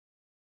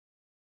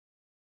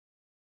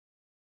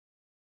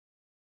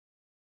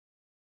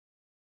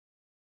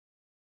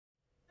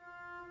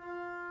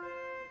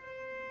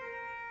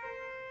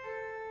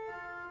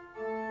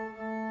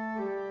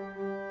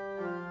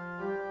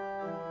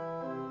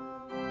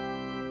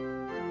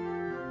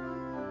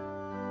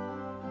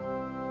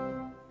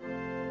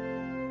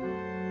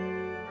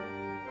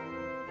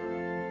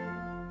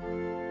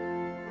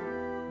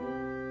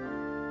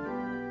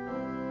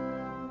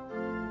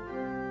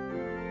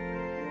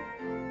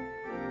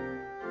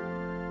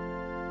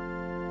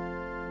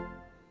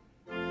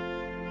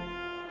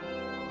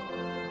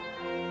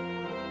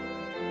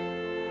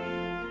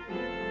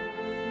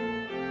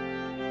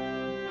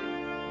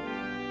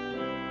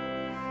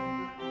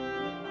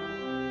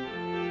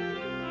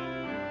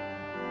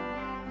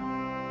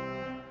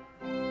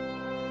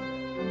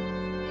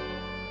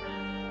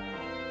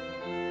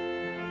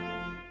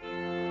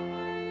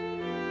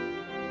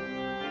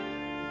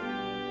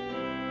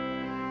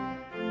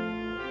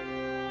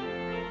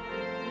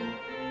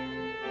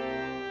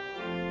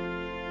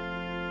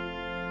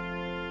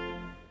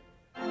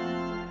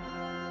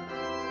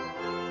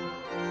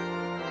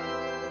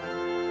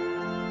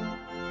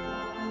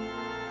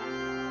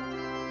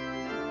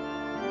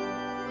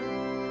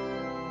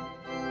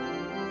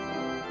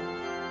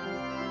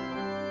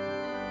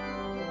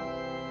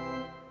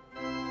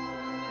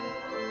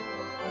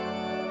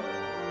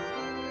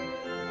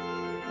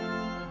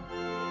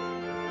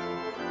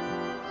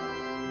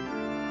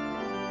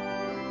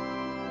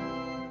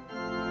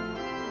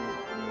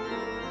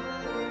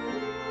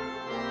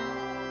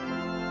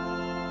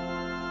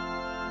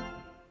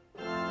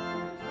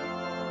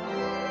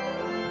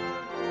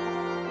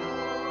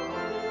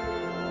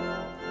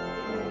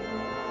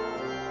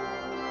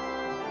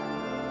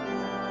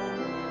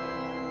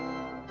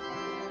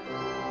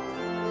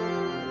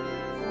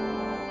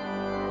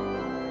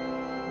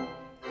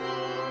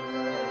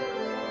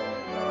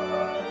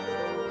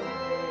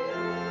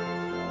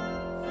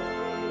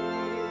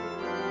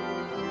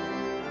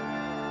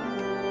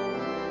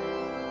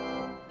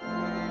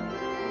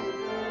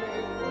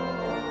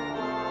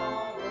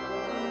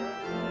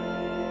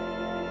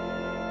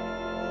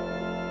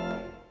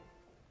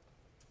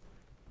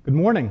Good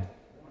morning.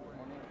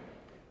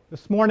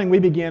 This morning we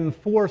begin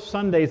 4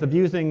 Sundays of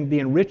using the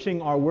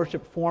Enriching Our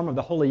Worship form of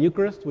the Holy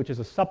Eucharist, which is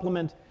a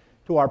supplement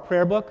to our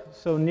prayer book.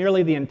 So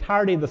nearly the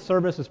entirety of the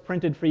service is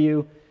printed for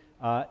you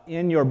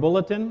in your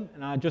bulletin.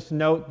 And I just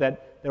note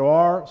that there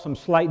are some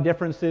slight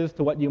differences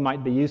to what you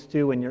might be used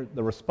to in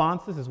the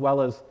responses as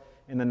well as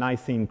in the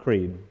Nicene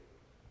Creed.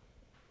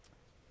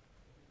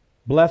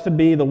 Blessed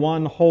be the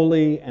one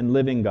holy and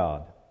living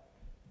God.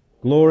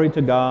 Glory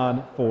to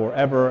God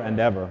forever and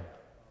ever.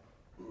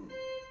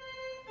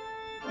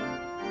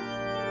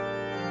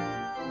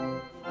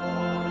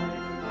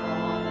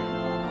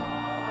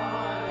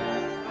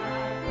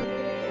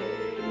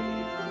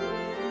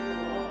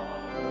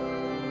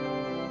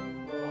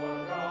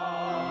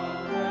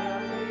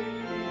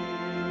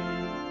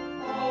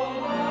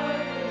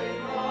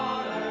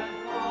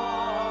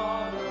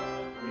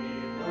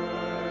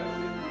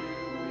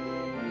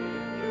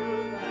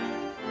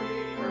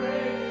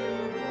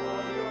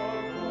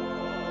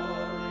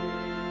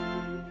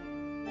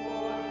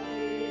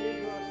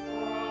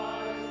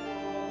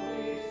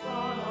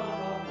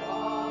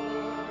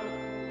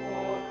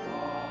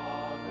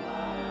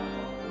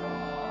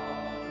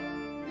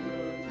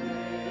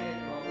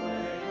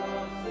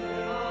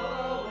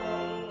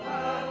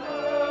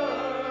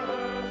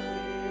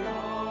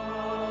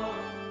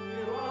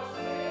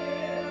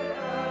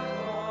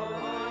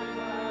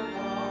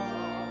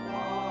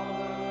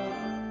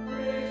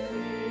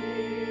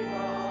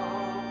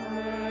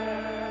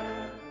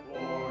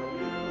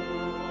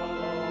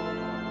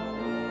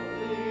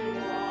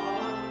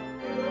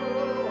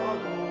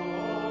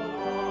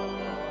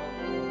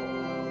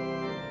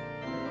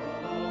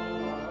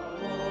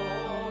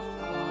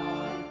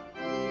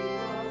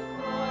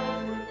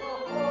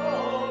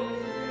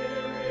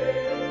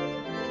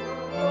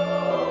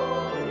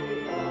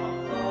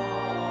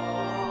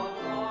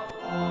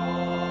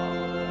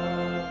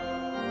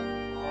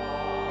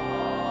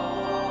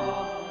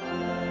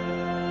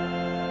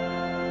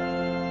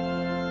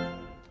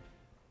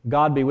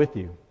 God be with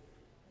you.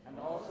 And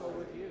also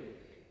with you.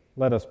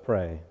 Let us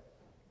pray.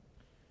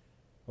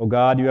 O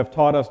God, you have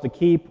taught us to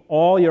keep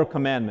all your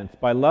commandments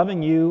by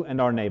loving you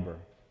and our neighbor.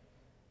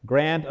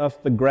 Grant us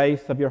the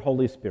grace of your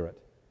Holy Spirit,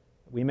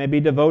 that we may be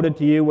devoted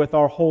to you with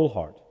our whole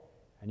heart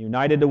and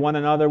united to one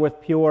another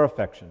with pure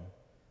affection,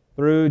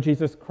 through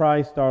Jesus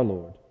Christ our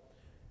Lord,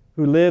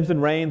 who lives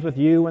and reigns with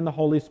you in the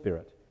Holy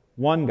Spirit,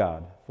 one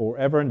God,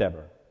 forever and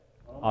ever.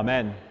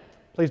 Amen.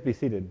 Please be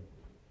seated.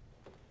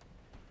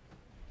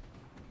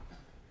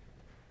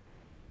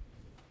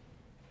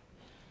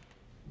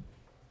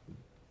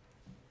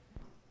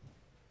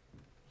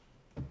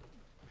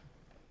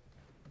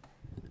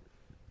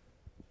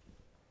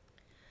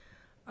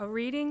 A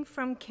reading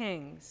from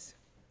Kings.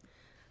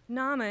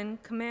 Naaman,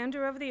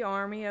 commander of the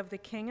army of the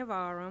king of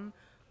Aram,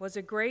 was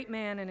a great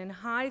man and in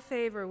high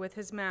favor with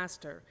his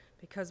master,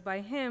 because by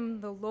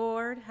him the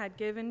Lord had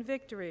given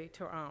victory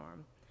to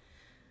Aram.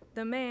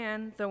 The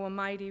man, though a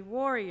mighty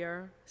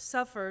warrior,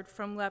 suffered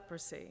from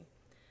leprosy.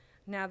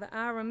 Now the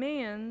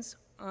Arameans,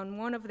 on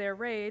one of their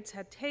raids,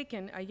 had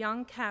taken a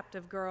young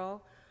captive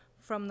girl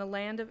from the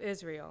land of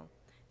Israel,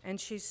 and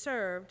she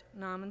served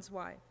Naaman's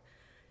wife.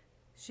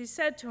 She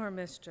said to her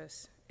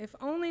mistress, "If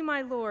only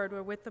my Lord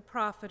were with the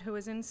prophet who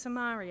is in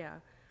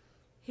Samaria,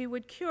 he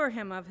would cure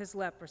him of his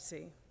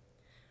leprosy."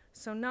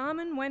 So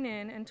Naaman went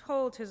in and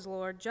told his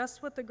Lord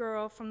just what the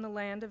girl from the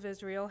land of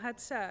Israel had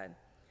said.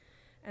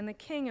 And the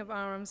king of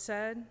Aram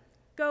said,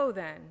 "Go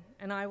then,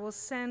 and I will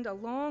send a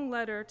long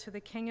letter to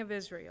the king of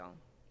Israel."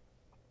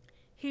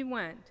 He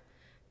went,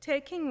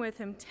 taking with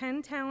him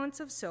 10 talents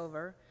of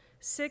silver,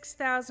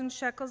 6,000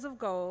 shekels of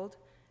gold,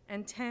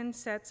 and 10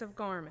 sets of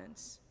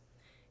garments.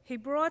 He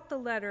brought the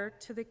letter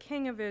to the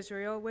king of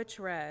Israel, which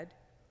read,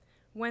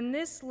 "When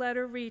this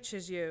letter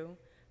reaches you,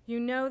 you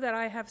know that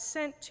I have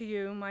sent to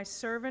you my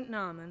servant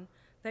Naaman,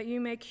 that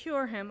you may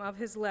cure him of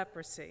his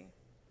leprosy."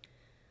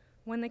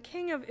 When the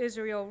king of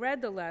Israel read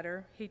the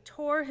letter, he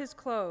tore his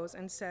clothes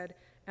and said,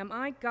 "Am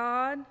I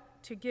God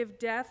to give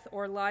death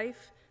or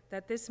life,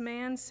 that this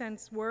man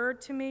sends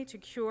word to me to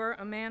cure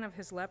a man of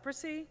his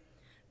leprosy?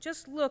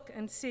 Just look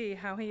and see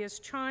how he is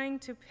trying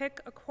to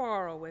pick a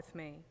quarrel with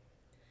me."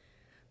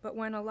 But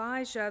when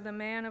Elijah, the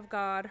man of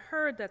God,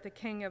 heard that the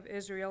king of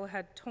Israel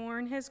had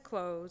torn his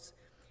clothes,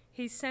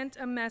 he sent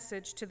a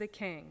message to the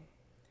king.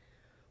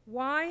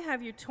 "Why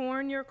have you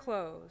torn your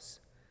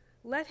clothes?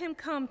 Let him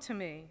come to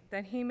me,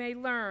 that he may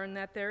learn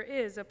that there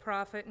is a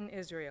prophet in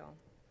Israel."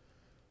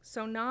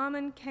 So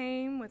Naaman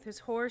came with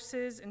his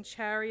horses and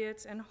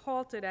chariots and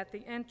halted at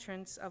the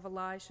entrance of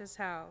Elisha's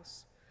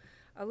house.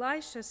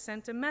 Elisha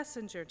sent a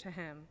messenger to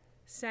him,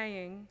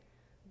 saying,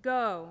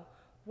 "Go,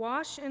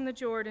 wash in the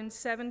Jordan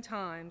 7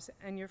 times,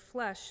 and your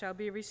flesh shall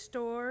be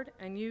restored,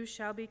 and you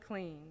shall be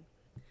clean."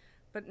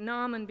 But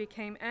Naaman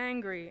became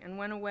angry and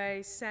went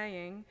away,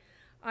 saying,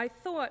 "I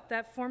thought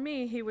that for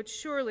me he would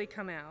surely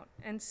come out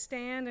and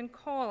stand and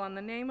call on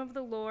the name of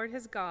the Lord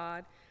his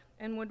God,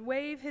 and would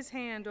wave his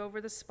hand over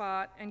the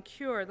spot and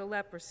cure the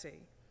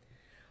leprosy.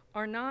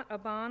 Are not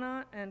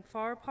Abana and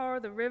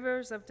Pharpar, the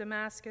rivers of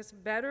Damascus,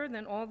 better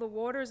than all the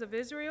waters of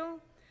Israel?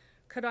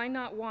 Could I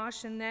not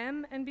wash in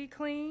them and be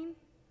clean?"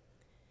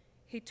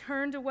 He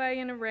turned away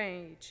in a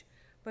rage,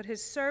 but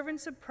his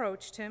servants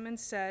approached him and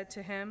said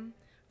to him,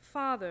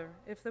 "Father,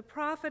 if the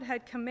prophet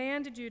had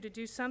commanded you to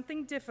do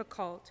something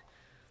difficult,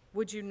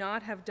 would you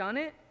not have done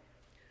it?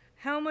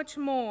 How much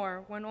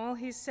more when all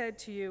he said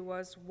to you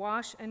was,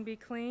 'Wash and be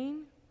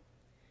clean'?"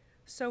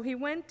 So he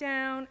went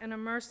down and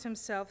immersed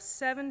himself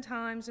 7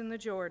 times in the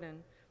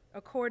Jordan,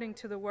 according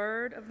to the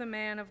word of the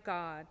man of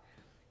God.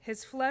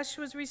 His flesh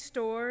was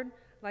restored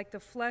like the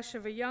flesh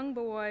of a young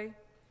boy,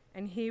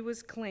 and he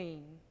was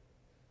clean.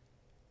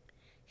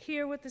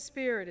 Hear what the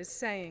Spirit is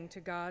saying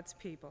to God's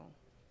people.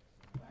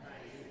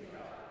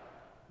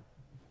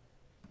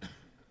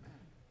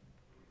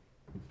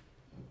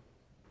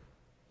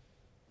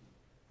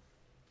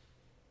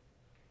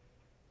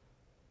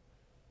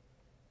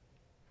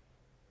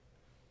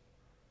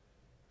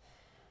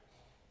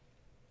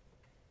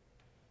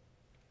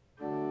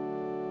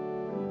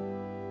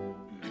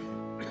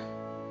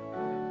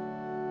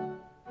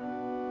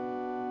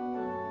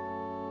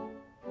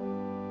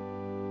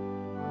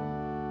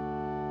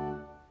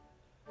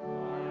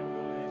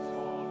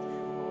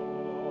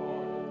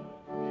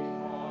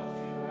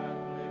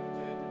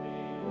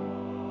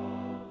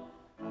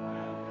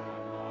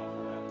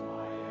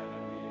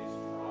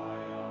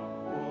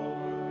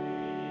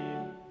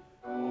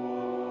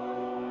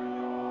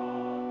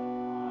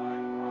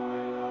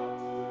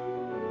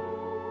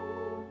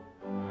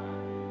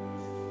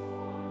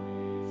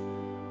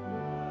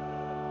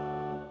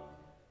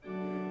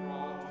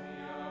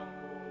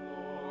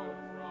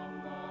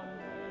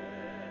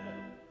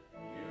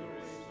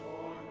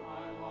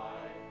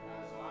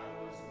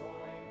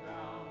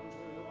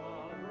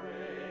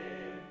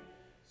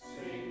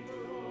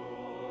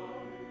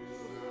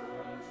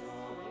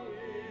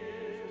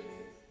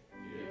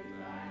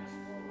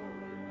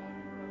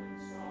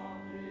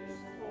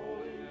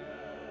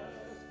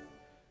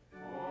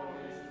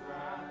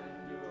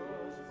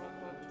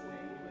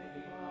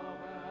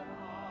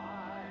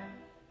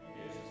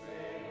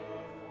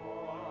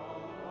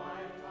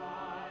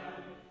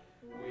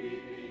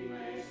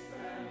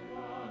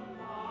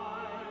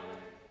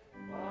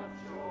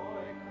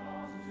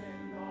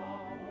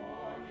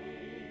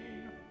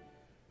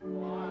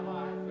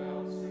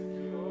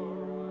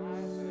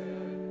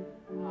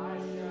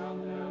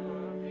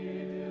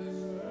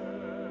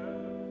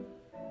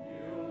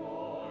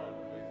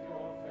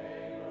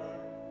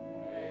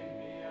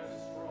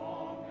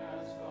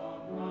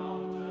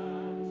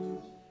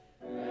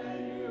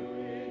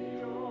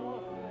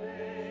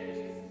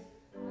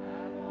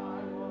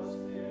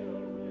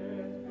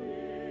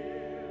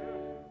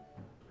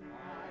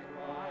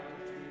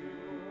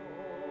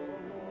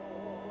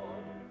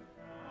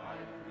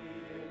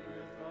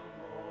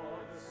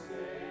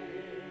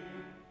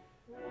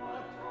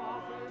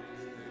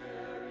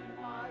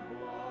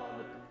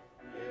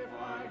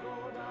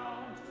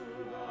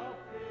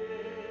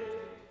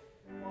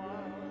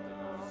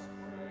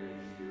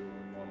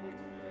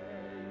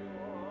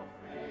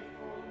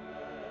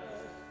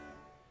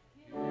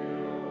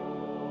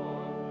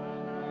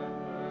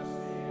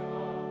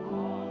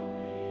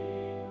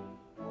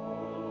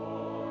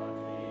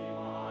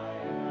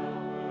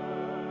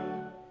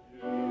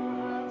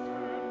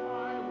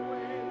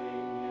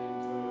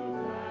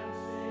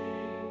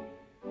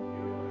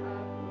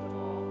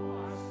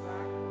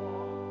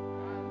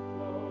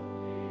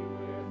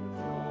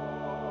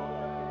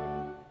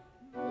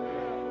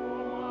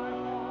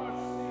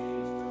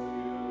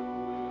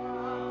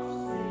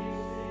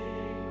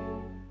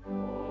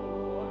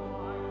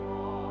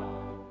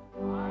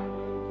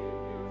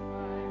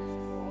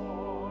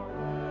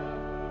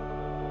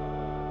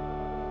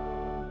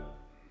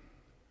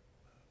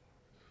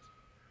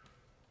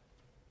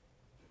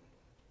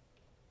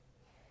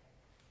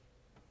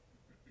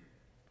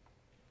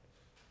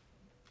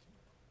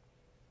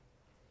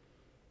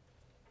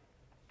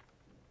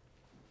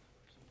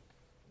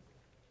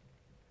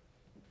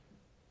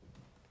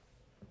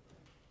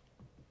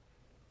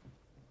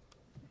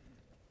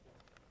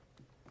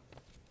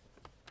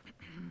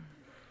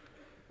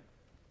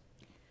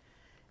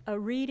 A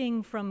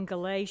reading from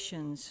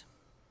Galatians.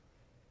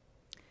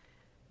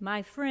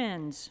 My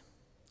friends,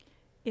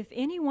 if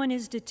anyone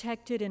is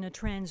detected in a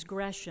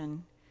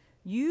transgression,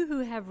 you who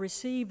have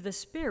received the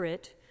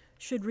Spirit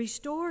should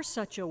restore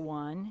such a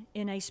one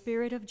in a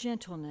spirit of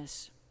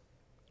gentleness.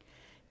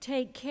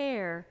 Take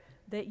care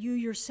that you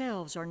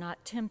yourselves are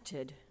not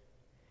tempted.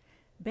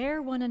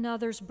 Bear one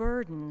another's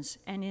burdens,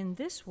 and in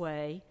this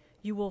way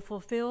you will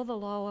fulfill the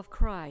law of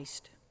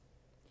Christ.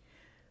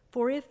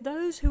 For if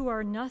those who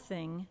are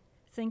nothing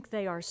think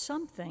they are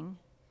something,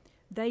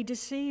 they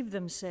deceive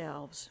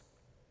themselves.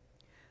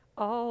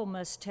 All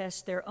must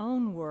test their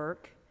own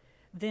work,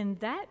 then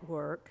that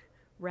work,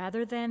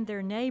 rather than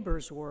their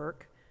neighbor's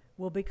work,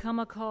 will become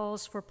a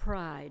cause for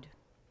pride.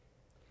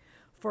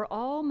 For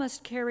all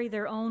must carry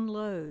their own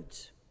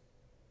loads.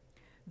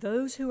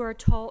 Those who are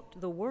taught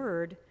the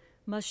word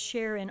must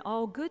share in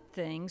all good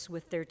things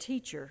with their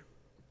teacher.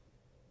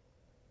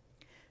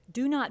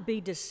 Do not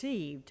be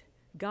deceived.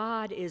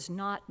 God is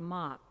not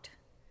mocked.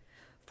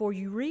 For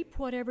you reap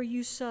whatever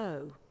you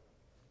sow.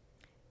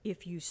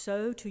 If you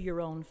sow to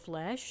your own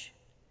flesh,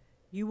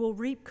 you will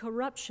reap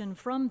corruption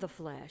from the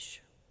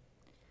flesh.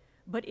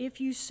 But if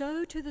you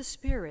sow to the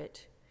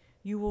Spirit,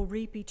 you will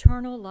reap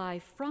eternal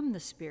life from the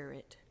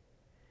Spirit.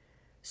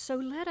 So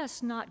let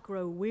us not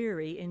grow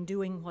weary in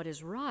doing what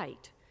is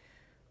right,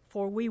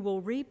 for we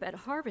will reap at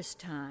harvest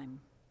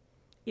time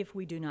if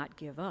we do not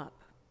give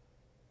up.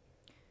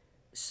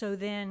 So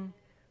then,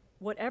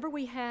 whatever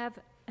we have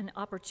an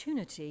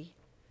opportunity,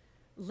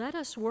 let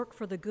us work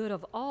for the good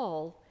of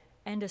all,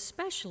 and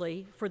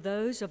especially for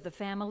those of the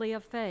family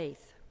of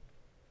faith.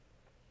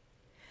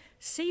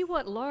 See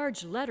what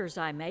large letters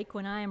I make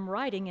when I am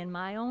writing in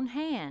my own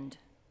hand.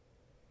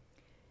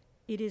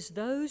 It is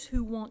those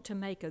who want to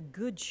make a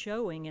good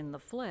showing in the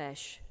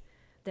flesh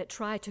that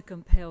try to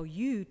compel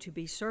you to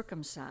be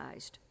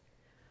circumcised,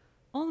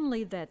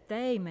 only that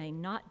they may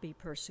not be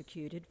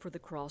persecuted for the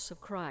cross of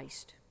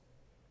Christ.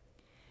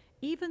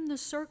 Even the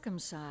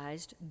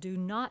circumcised do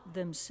not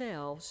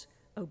themselves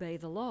obey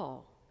the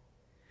law,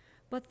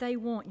 but they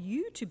want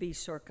you to be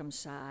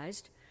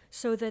circumcised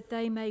so that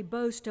they may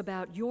boast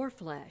about your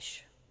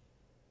flesh.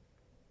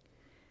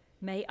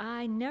 May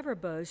I never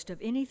boast of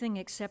anything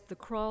except the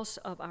cross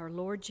of our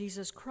Lord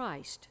Jesus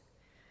Christ,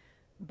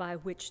 by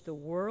which the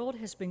world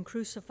has been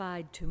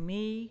crucified to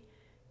me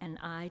and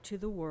I to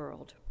the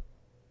world.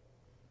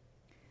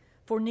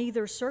 For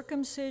neither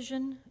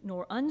circumcision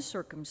nor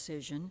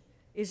uncircumcision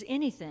is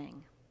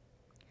anything,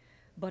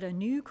 but a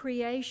new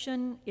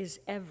creation is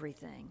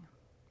everything.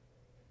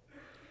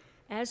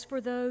 As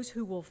for those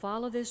who will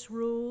follow this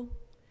rule,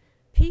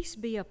 peace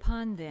be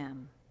upon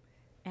them,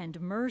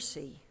 and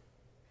mercy,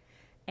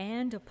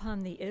 and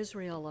upon the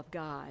Israel of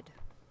God.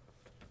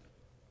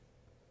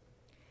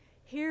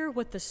 Hear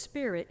what the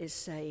Spirit is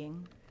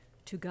saying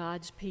to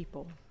God's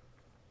people.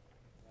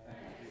 Thanks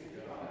be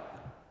to God.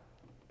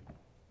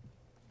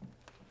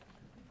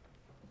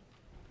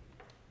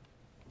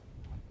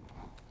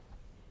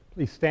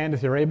 Please stand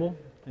as you're able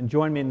and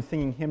join me in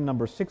singing hymn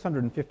number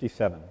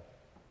 657.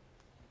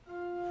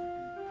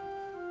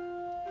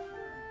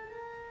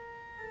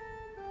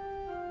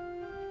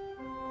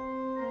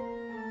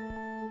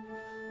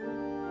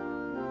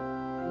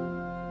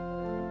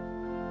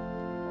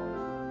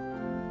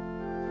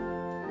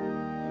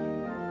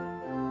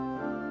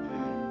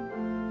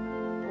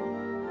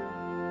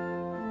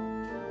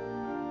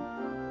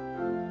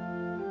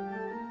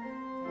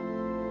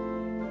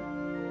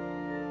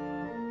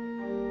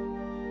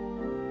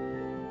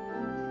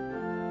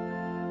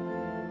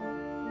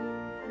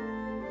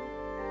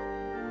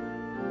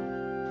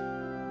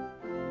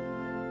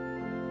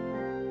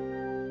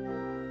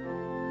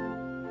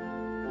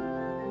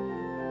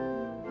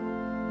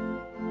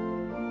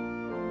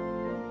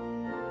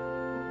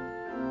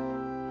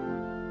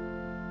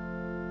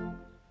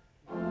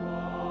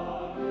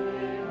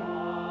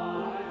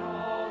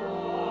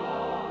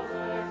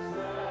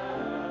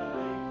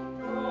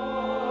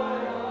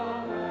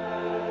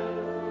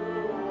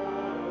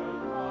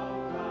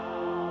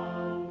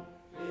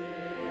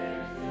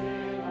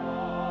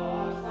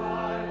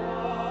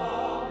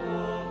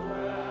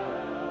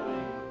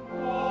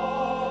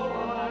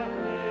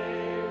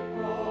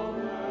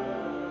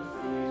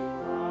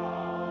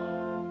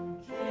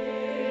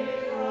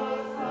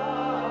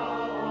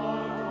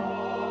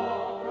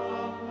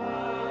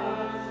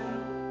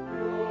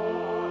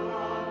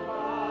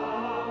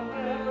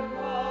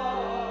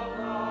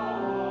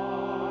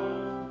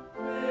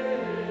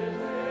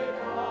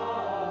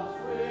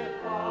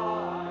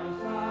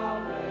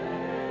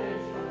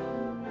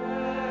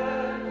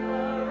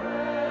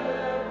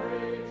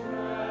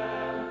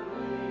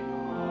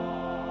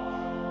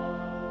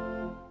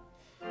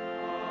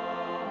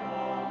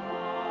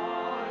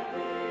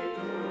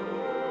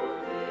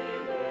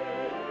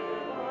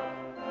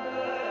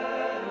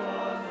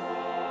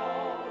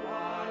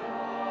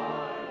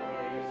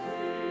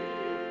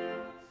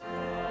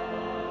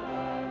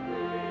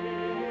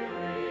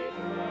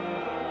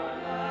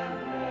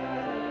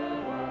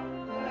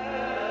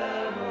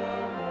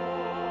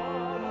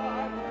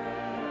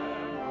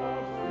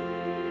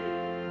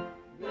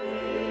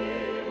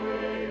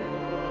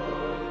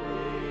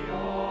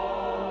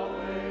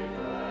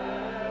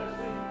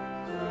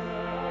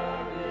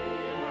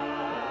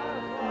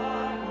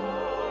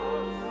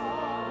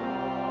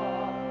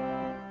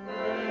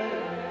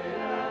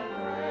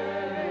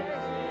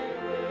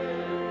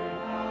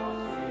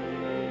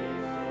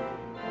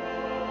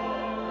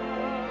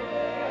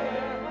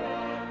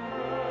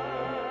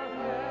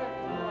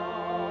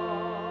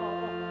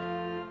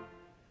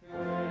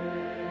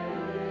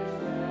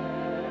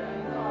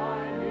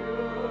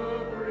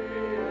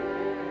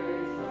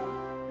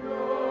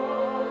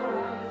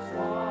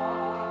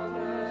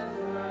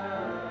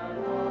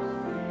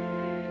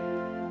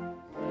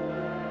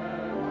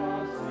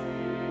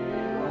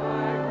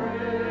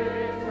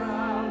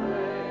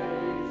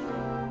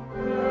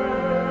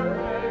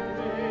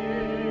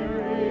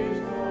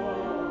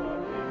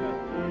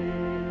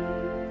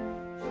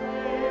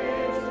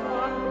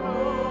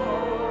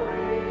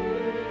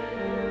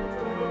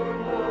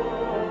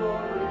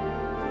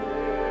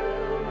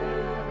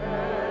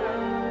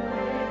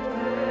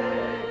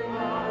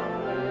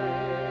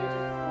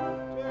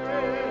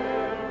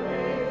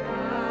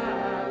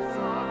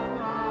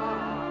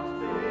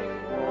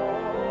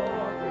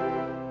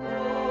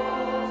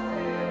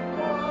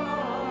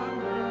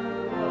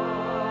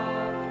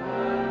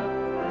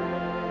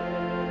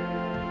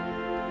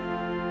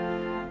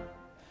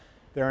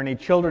 If there are any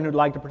children who'd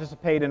like to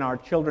participate in our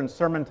children's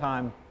sermon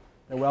time,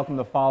 they're welcome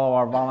to follow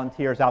our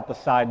volunteers out the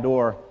side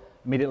door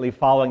immediately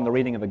following the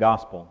reading of the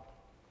Gospel.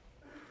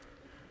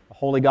 The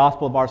Holy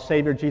Gospel of our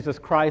Savior Jesus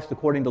Christ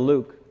according to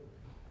Luke.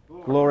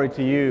 Glory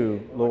to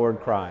you, Lord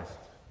Christ.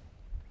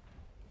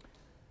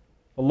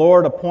 The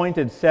Lord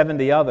appointed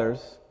 70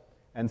 others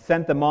and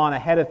sent them on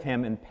ahead of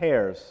him in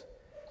pairs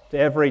to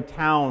every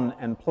town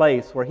and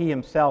place where he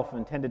himself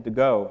intended to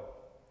go.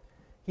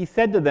 He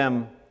said to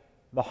them,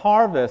 "The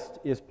harvest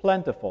is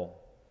plentiful,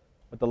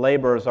 but the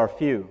laborers are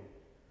few.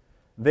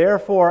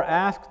 Therefore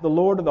ask the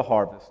Lord of the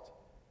harvest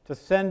to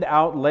send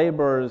out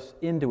laborers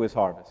into his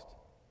harvest.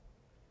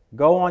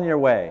 Go on your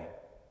way.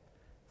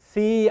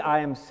 See,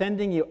 I am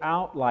sending you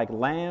out like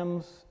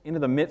lambs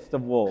into the midst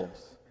of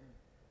wolves.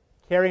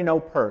 Carry no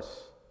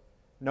purse,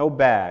 no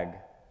bag,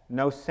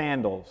 no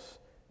sandals,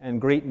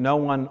 and greet no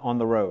one on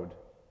the road.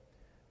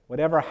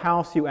 Whatever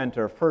house you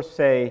enter, first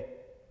say,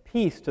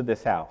 'Peace to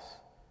this house.'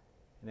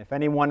 And if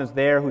anyone is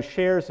there who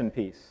shares in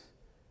peace,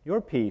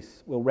 your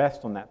peace will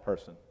rest on that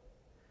person.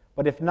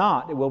 But if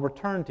not, it will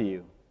return to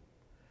you.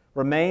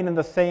 Remain in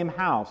the same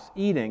house,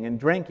 eating and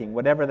drinking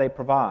whatever they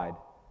provide,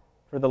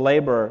 for the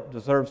laborer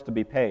deserves to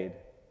be paid.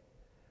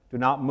 Do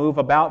not move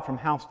about from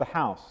house to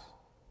house.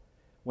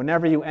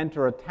 Whenever you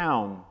enter a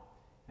town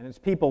and its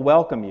people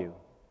welcome you,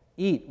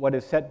 eat what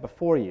is set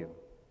before you.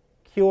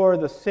 Cure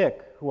the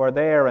sick who are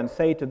there and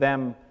say to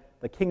them,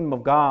 'The kingdom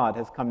of God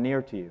has come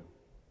near to you.'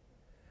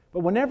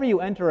 But whenever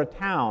you enter a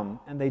town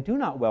and they do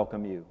not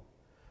welcome you,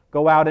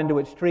 go out into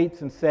its streets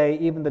and say,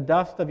 'Even the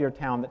dust of your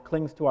town that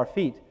clings to our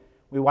feet,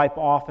 we wipe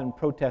off and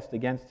protest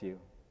against you.'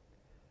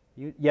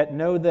 Yet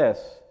know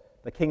this,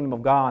 the kingdom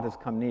of God has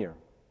come near.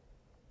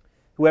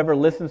 Whoever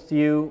listens to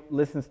you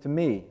listens to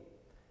me,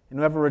 and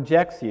whoever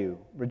rejects you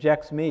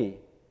rejects me,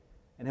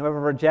 and whoever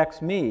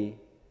rejects me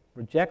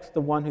rejects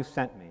the one who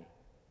sent me."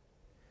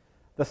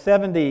 The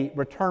 70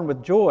 returned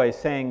with joy,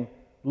 saying,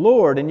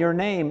 "Lord, in your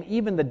name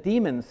even the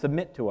demons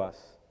submit to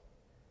us."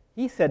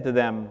 He said to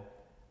them,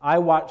 "I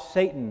watched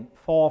Satan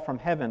fall from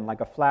heaven like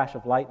a flash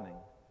of lightning.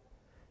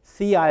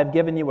 See, I have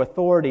given you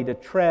authority to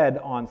tread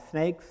on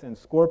snakes and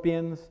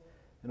scorpions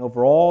and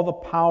over all the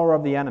power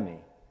of the enemy,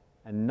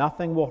 and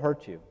nothing will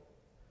hurt you.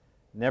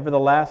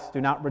 Nevertheless,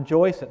 do not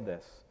rejoice at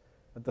this,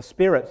 that the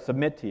spirits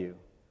submit to you,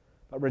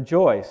 but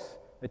rejoice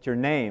that your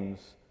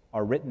names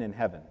are written in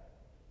heaven."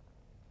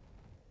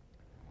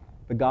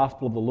 The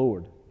Gospel of the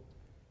Lord.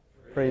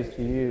 Praise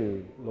to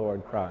you,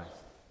 Lord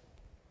Christ.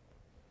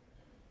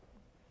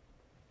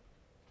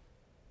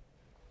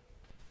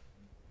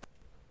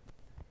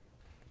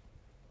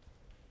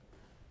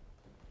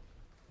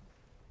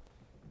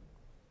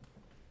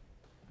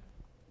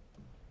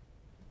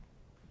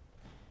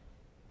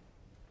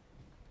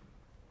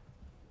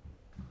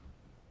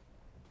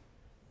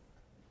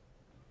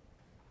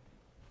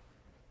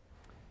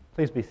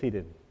 Please be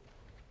seated.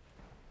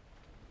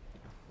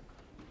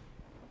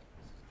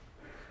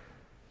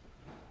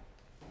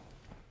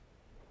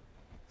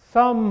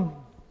 Some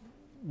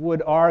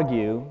would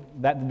argue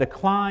that the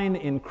decline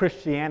in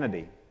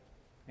Christianity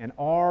in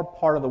our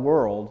part of the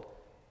world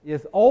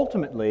is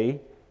ultimately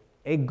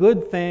a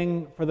good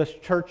thing for the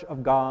Church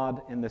of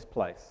God in this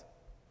place,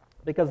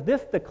 because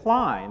this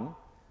decline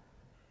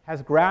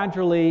has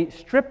gradually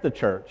stripped the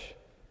church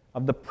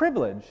of the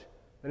privilege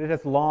that it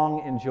has long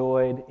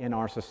enjoyed in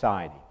our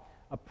society,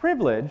 a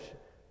privilege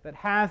that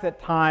has at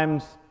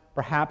times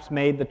perhaps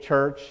made the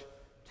church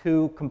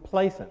too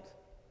complacent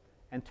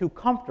and too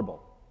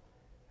comfortable,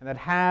 and that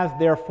has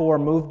therefore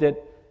moved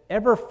it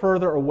ever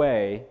further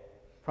away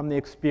from the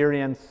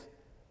experience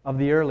of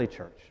the early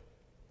church,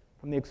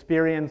 from the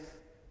experience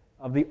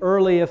of the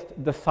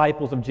earliest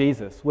disciples of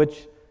Jesus,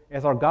 which,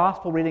 as our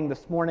gospel reading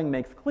this morning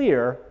makes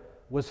clear,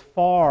 was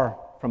far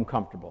from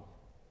comfortable.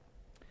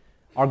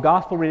 Our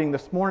gospel reading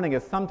this morning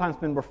has sometimes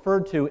been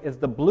referred to as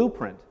the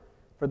blueprint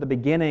for the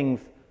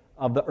beginnings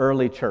of the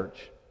early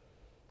church,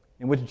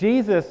 in which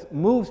Jesus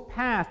moves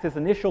past his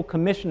initial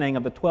commissioning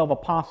of the 12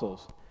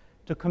 apostles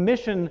to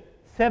commission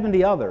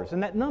 70 others.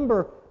 And that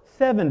number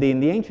 70 in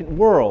the ancient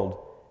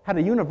world had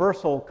a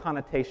universal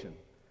connotation.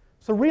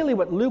 So really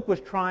what Luke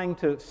was trying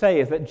to say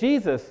is that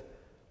Jesus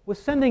was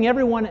sending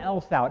everyone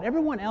else out,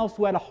 everyone else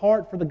who had a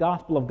heart for the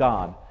gospel of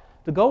God,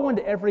 to go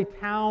into every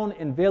town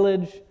and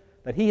village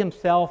that he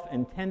himself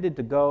intended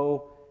to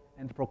go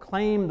and to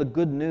proclaim the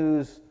good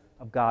news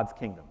of God's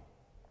kingdom.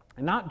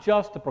 And not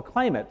just to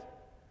proclaim it,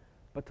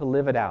 but to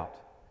live it out,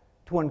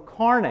 to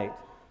incarnate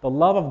the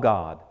love of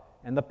God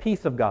and the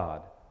peace of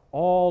God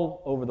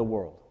all over the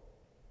world.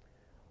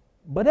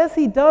 But as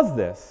he does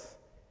this,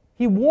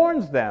 he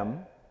warns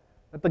them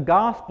that the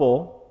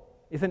gospel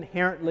is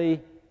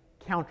inherently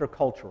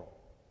countercultural,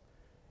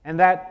 and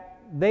that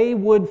they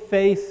would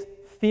face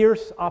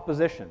fierce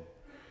opposition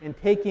in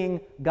taking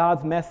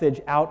God's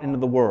message out into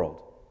the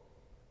world.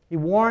 He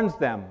warns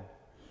them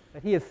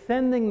that he is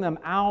sending them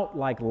out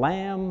like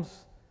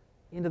lambs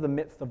into the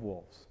midst of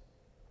wolves.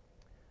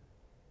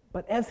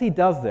 But as he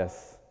does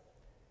this,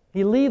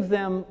 he leaves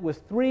them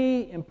with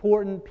three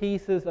important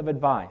pieces of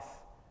advice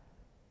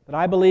that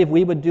I believe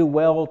we would do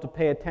well to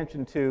pay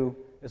attention to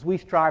as we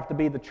strive to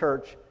be the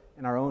church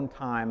in our own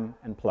time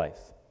and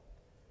place.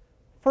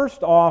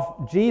 First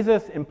off,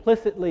 Jesus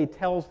implicitly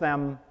tells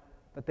them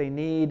that they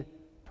need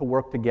to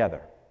work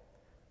together,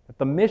 that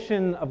the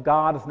mission of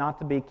God is not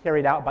to be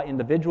carried out by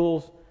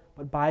individuals,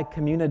 but by a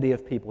community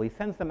of people. He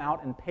sends them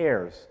out in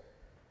pairs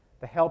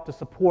to help to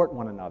support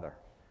one another,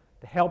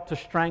 to help to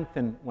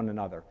strengthen one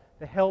another,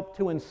 to help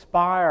to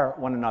inspire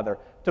one another,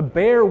 to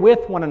bear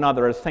with one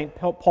another, as St.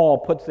 Paul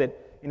puts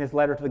it in his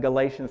letter to the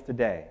Galatians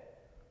today,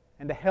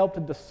 and to help to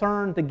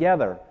discern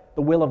together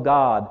the will of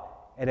God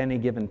at any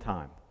given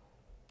time.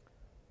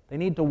 They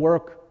need to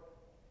work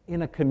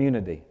in a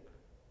community.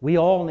 We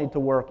all need to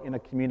work in a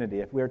community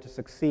if we are to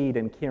succeed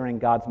in carrying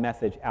God's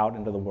message out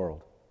into the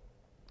world.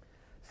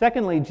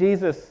 Secondly,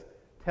 Jesus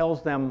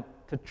tells them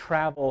to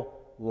travel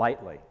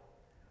lightly,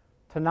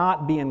 to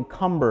not be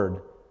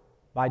encumbered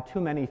by too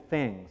many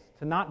things,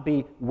 to not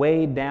be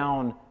weighed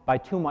down by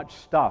too much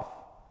stuff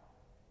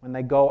when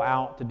they go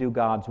out to do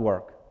God's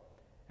work,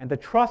 and to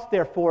trust,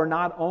 therefore,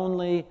 not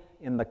only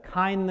in the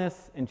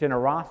kindness and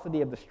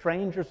generosity of the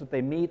strangers that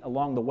they meet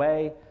along the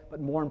way, but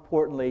more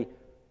importantly,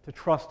 to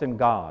trust in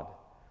God,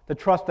 to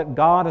trust that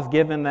God has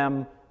given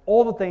them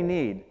all that they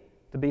need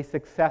to be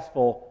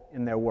successful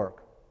in their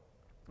work.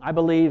 I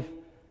believe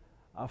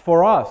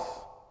for us,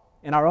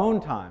 in our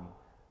own time,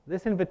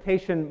 this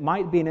invitation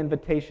might be an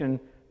invitation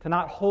to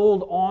not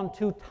hold on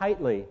too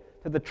tightly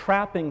to the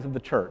trappings of the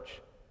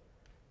church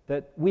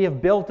that we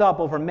have built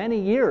up over many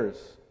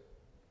years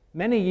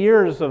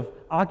of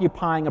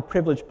occupying a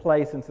privileged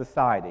place in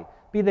society,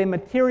 be they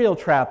material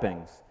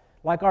trappings,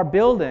 like our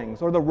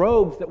buildings or the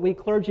robes that we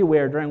clergy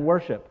wear during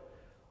worship,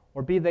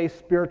 or be they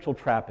spiritual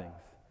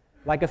trappings,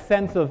 like a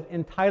sense of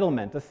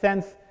entitlement, a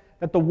sense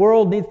that the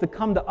world needs to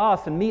come to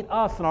us and meet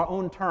us on our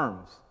own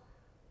terms,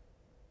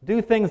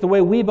 do things the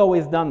way we've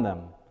always done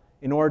them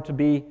in order to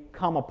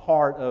become a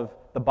part of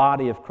the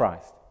body of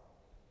Christ.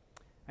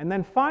 And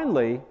then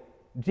finally,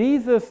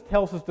 Jesus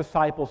tells his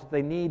disciples that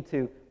they need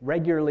to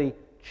regularly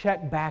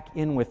check back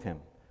in with him,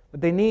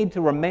 that they need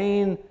to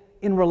remain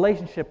in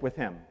relationship with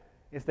him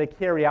as they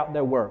carry out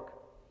their work,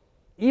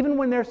 even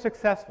when they're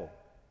successful,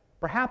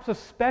 perhaps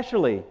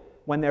especially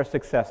when they're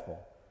successful,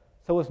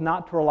 so as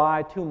not to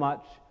rely too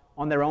much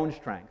on their own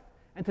strength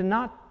and to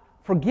not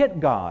forget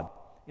God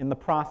in the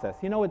process.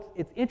 You know,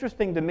 it's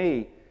interesting to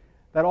me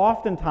that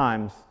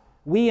oftentimes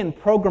we in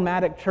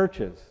programmatic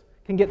churches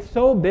can get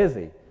so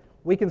busy,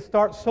 we can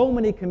start so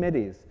many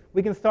committees,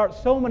 we can start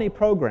so many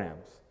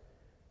programs,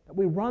 that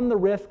we run the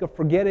risk of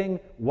forgetting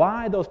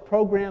why those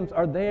programs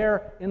are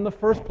there in the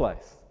first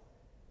place.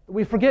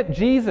 We forget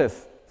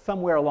Jesus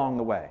somewhere along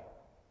the way.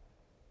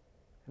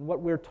 And what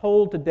we're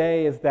told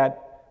today is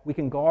that we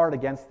can guard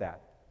against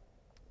that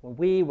when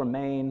we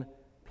remain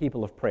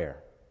people of prayer.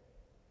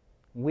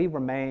 When we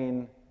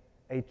remain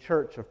a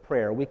church of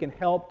prayer, we can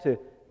help to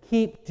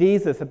keep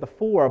Jesus at the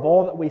fore of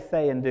all that we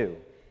say and do.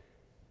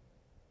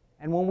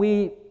 And when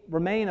we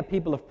remain a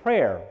people of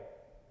prayer,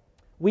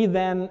 we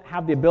then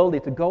have the ability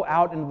to go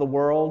out into the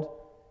world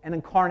and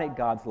incarnate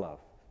God's love,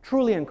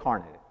 truly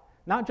incarnate it,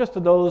 not just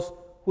to those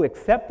who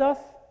accept us,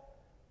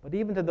 but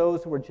even to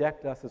those who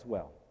reject us as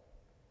well.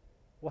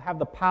 We'll have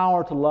the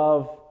power to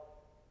love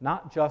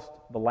not just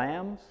the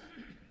lambs,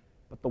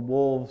 but the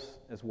wolves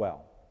as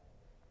well.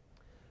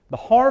 The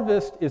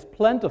harvest is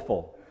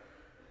plentiful,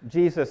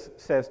 Jesus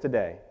says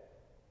today,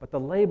 but the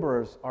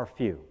laborers are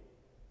few.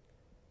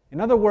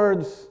 In other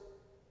words,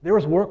 there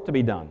is work to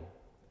be done,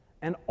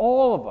 and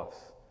all of us,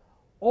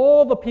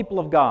 all the people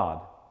of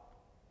God,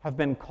 have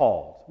been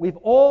called. We've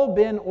all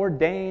been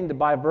ordained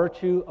by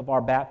virtue of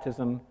our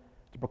baptism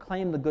to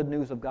proclaim the good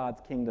news of God's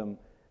kingdom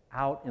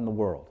out in the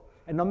world.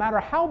 And no matter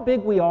how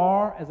big we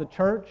are as a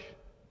church,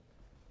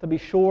 to be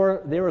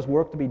sure there is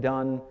work to be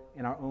done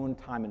in our own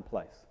time and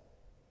place.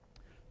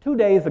 2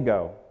 days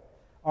ago,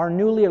 our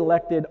newly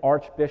elected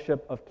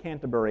Archbishop of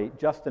Canterbury,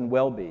 Justin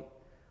Welby,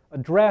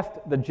 addressed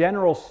the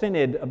General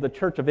Synod of the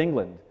Church of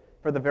England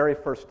for the very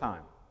first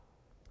time.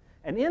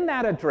 And in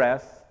that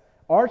address,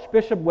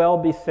 Archbishop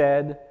Welby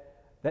said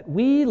that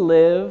we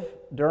live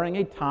during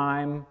a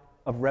time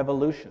of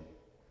revolution.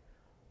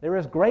 There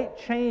is great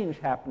change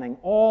happening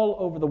all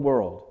over the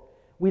world.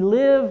 We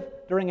live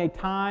during a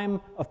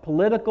time of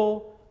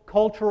political,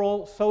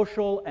 cultural,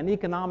 social, and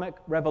economic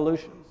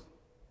revolutions.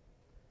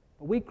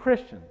 But we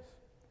Christians,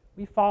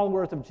 we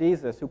followers of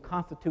Jesus who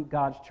constitute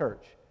God's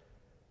church,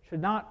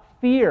 should not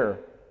fear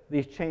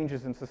these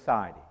changes in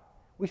society.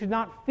 We should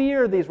not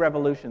fear these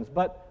revolutions,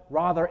 but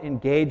rather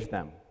engage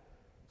them,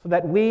 so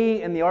that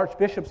we, in the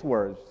Archbishop's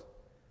words,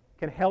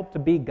 can help to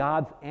be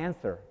God's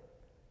answer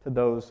to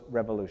those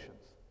revolutions.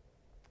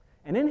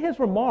 And in his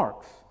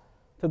remarks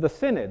to the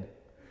Synod,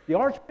 the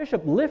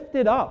Archbishop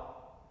lifted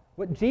up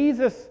what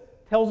Jesus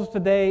tells us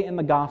today in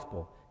the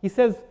Gospel. He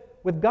says,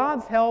 with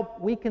God's help,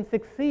 we can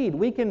succeed.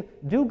 We can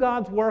do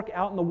God's work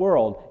out in the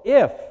world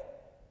if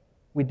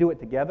we do it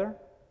together,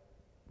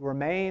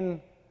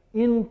 remain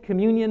in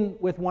communion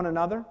with one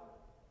another,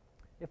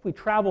 if we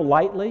travel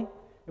lightly,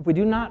 if we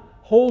do not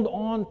hold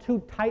on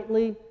too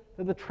tightly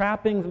to the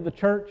trappings of the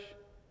church,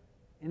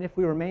 and if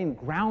we remain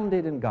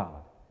grounded in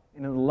God,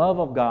 and in the love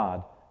of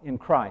God, in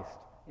Christ,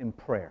 in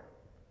prayer.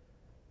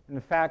 And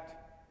in fact,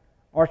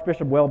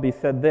 Archbishop Welby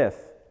said this: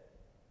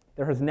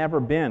 there has never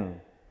been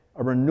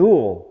a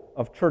renewal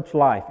of church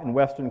life in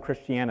Western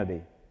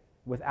Christianity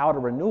without a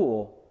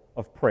renewal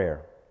of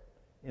prayer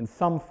in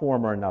some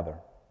form or another.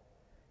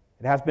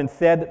 It has been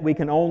said that we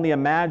can only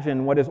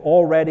imagine what is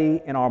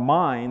already in our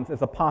minds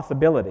as a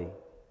possibility,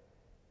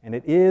 and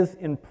it is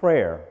in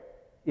prayer,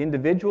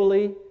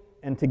 individually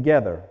and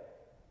together,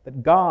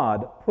 that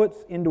God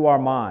puts into our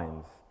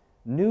minds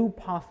new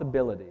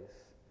possibilities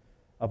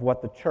of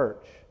what the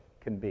church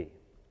can be.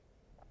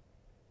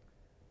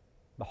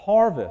 The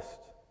harvest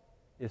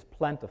is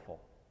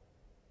plentiful.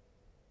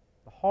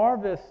 The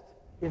harvest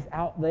is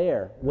out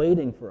there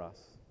waiting for us.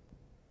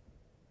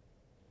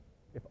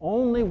 If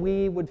only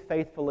we would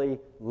faithfully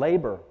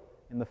labor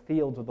in the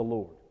fields of the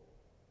Lord.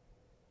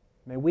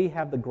 May we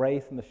have the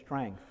grace and the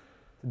strength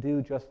to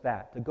do just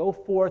that, to go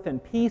forth in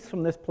peace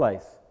from this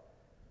place,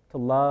 to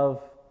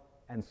love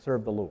and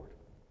serve the Lord.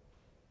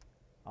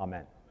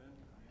 Amen.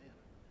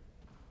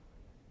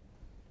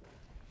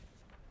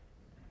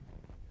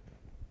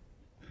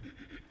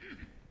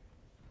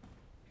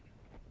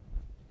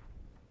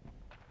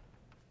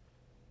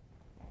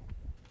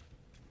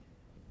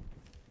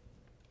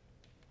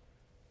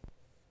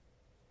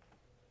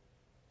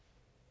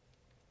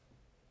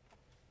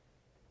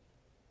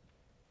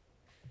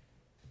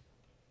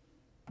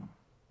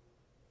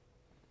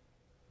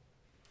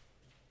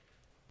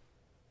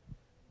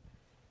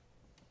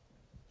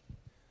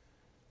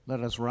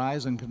 Let us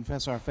rise and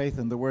confess our faith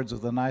in the words of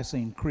the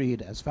Nicene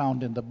Creed as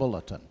found in the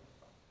bulletin.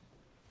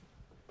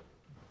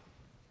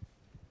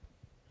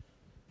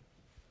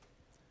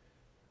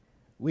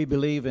 We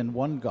believe in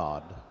one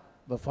God,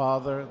 the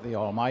Father, the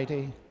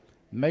Almighty,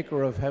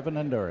 maker of heaven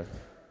and earth,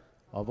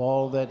 of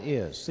all that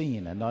is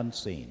seen and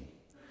unseen.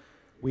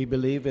 We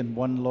believe in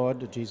one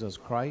Lord Jesus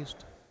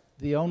Christ,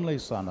 the only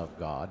Son of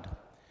God,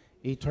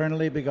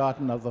 eternally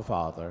begotten of the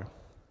Father,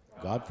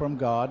 God from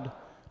God,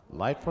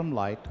 light from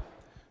light,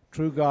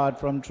 true God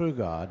from true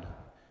God,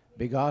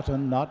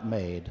 begotten, not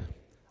made,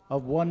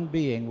 of one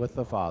being with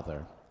the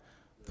Father.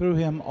 Through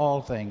him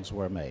all things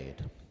were made.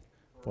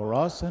 For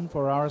us and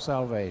for our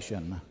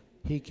salvation,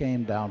 he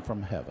came down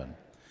from heaven,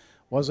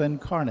 was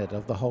incarnate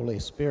of the Holy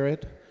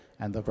Spirit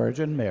and the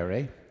Virgin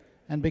Mary,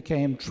 and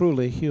became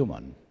truly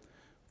human.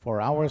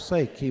 For our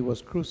sake he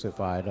was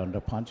crucified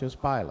under Pontius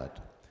Pilate.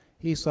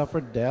 He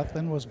suffered death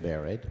and was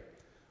buried.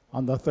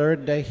 On the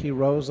third day he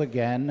rose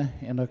again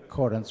in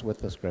accordance with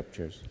the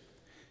Scriptures.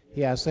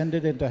 He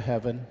ascended into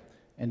heaven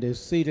and is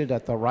seated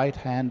at the right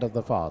hand of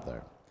the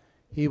Father.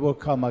 He will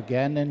come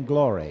again in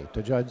glory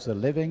to judge the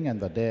living and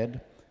the dead,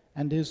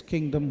 and his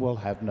kingdom will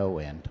have no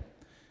end.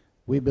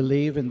 We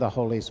believe in the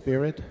Holy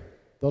Spirit,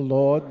 the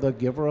Lord, the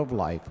giver of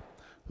life,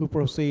 who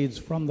proceeds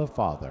from the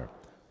Father,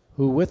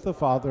 who with the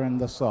Father and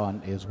the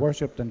Son is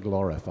worshipped and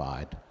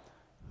glorified,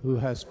 who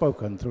has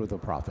spoken through the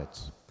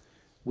prophets.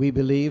 We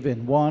believe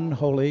in one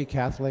holy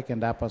Catholic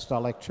and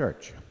Apostolic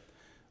Church.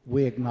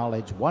 We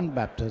acknowledge one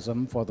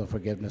baptism for the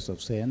forgiveness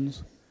of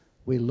sins.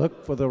 We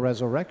look for the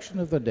resurrection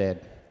of the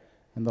dead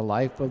and the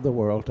life of the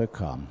world to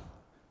come.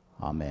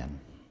 Amen.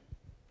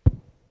 The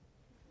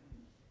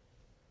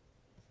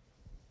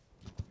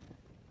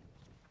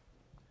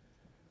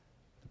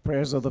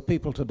prayers of the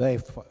people today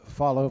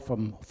follow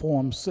from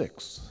Form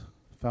 6,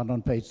 found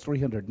on page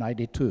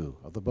 392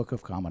 of the Book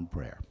of Common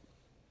Prayer.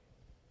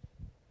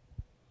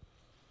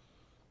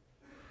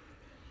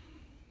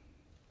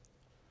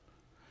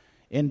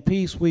 In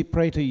peace we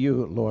pray to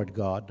you, Lord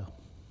God.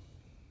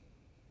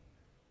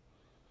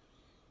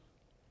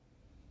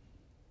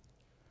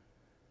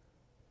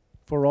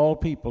 For all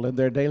people in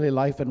their daily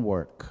life and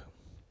work.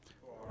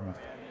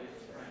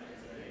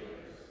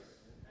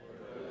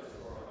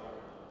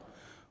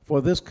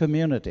 For this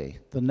community,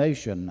 the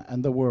nation,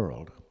 and the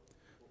world.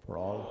 For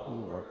all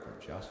who work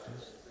for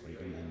justice,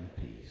 freedom, and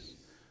peace.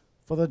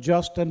 For the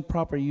just and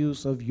proper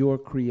use of your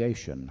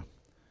creation.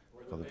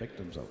 For the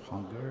victims of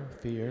hunger,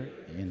 fear,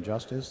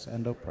 injustice,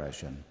 and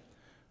oppression.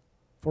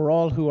 For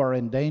all who are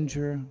in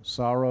danger,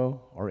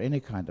 sorrow, or any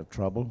kind of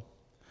trouble.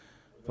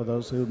 For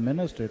those who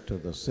minister to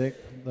the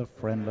sick, the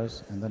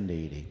friendless, and the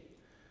needy.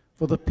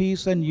 For the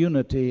peace and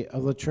unity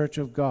of the Church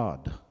of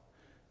God.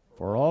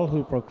 For all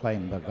who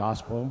proclaim the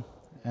gospel,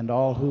 and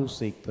all who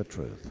seek the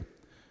truth.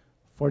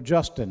 For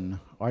Justin,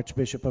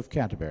 Archbishop of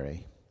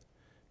Canterbury.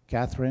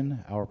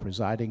 Catherine, our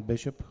presiding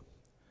bishop.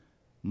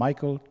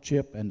 Michael,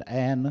 Chip, and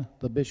Anne,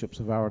 the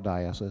bishops of our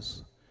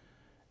diocese,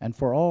 and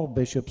for all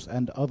bishops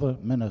and other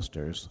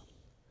ministers,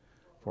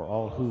 for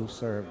all who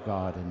serve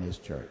God in his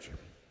church,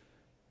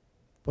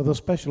 for the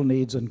special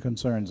needs and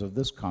concerns of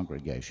this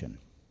congregation.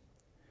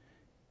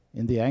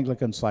 In the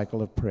Anglican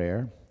cycle of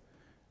prayer,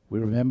 we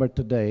remember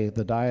today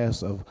the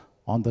diocese of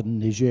on the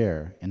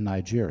Niger in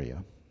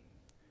Nigeria.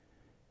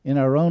 In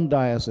our own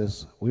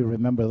diocese, we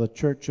remember the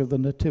Church of the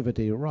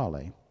Nativity,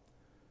 Raleigh,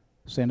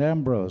 St.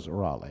 Ambrose,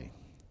 Raleigh,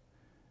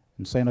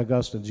 and St.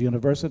 Augustine's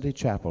University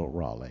Chapel,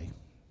 Raleigh,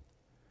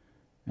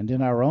 And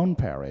in our own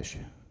parish,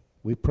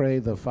 we pray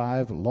the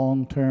 5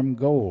 long-term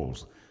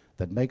goals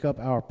that make up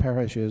our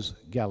parish's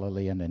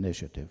Galilean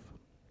initiative.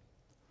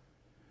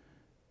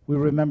 We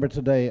remember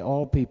today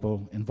all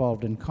people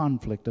involved in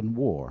conflict and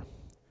war,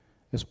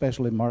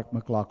 especially Mark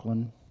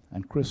McLaughlin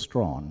and Chris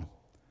Strawn,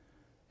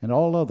 and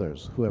all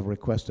others who have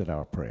requested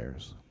our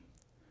prayers.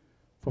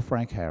 For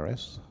Frank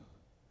Harris,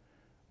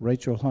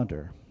 Rachel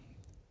Hunter,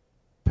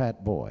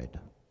 Pat Boyd,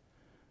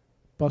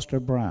 Buster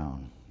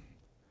Brown,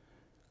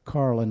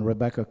 Carl and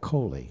Rebecca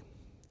Coley,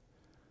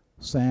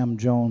 Sam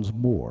Jones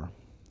Moore,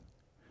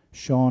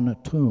 Sean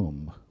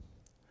Toomb,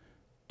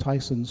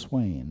 Tyson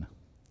Swain,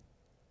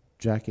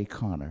 Jackie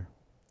Connor,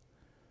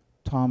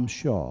 Tom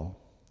Shaw,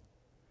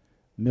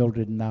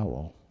 Mildred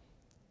Nowell,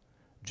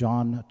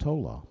 John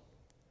Tola,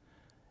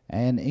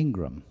 Ann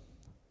Ingram,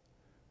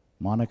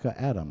 Monica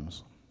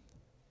Adams,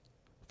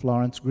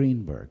 Florence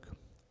Greenberg,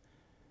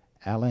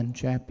 Alan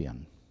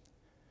Champion,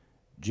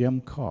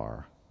 Jim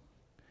Carr,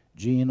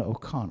 Jean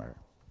O'Connor,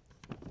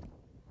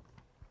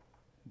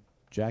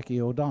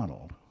 Jackie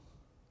O'Donnell,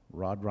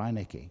 Rod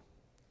Reinicke,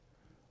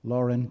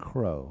 Lauren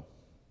Crow,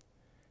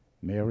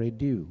 Mary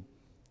Dew,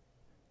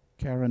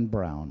 Karen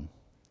Brown,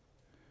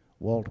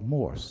 Walt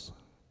Morse,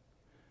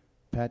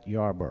 Pat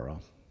Yarborough,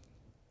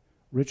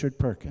 Richard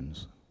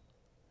Perkins,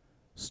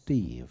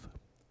 Steve,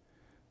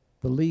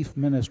 the Leaf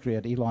Ministry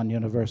at Elon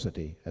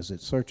University as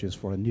it searches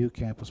for a new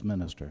campus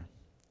minister,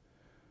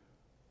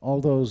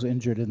 all those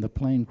injured in the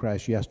plane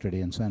crash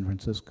yesterday in San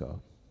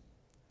Francisco,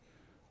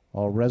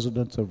 all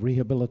residents of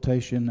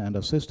rehabilitation and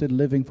assisted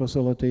living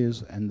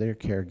facilities and their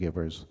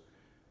caregivers,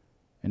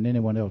 and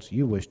anyone else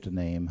you wish to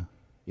name,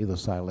 either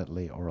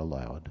silently or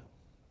aloud.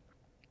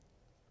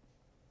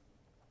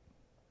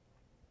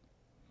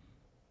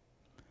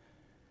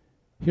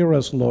 Hear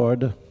us,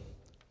 Lord,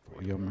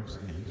 for your mercy.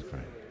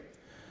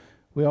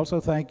 We also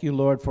thank you,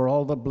 Lord, for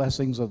all the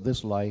blessings of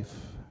this life,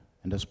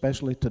 and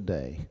especially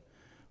today,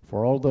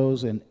 for all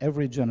those in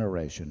every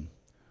generation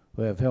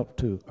who have helped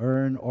to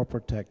earn or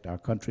protect our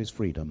country's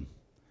freedom,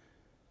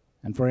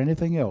 and for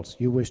anything else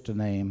you wish to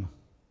name,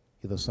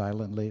 either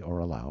silently or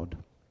aloud.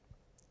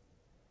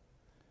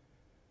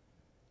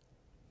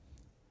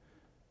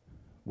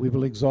 We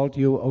will exalt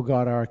you, O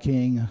God, our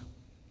King,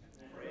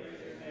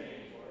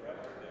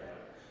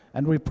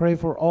 and we pray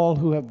for all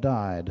who have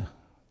died,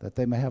 that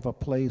they may have a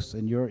place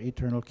in your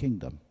eternal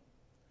kingdom,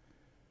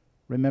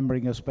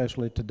 remembering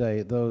especially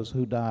today those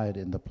who died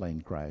in the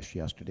plane crash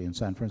yesterday in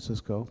San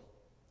Francisco,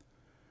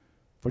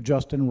 for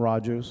Justin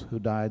Rogers, who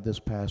died this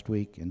past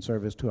week in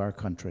service to our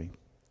country,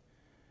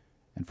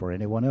 and for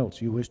anyone else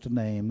you wish to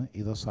name,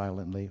 either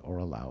silently or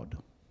aloud.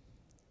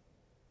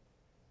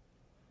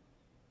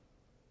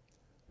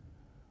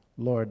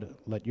 Lord,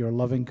 let your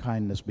loving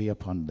kindness be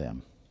upon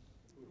them.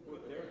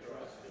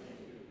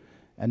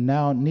 And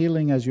now,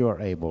 kneeling as you are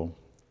able,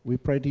 we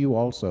pray to you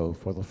also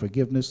for the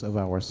forgiveness of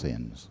our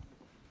sins.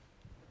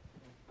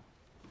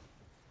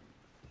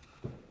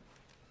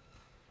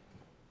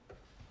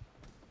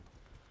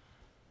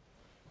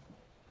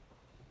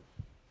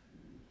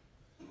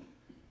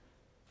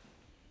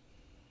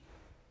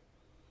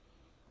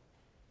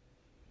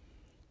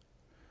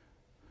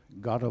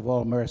 God of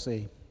all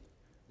mercy,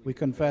 we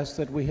confess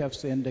that we have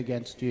sinned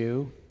against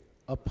you,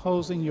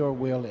 opposing your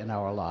will in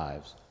our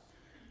lives.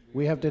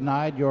 We have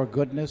denied your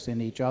goodness in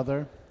each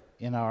other,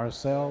 in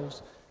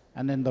ourselves,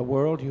 and in the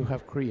world you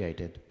have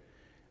created.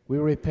 We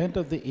repent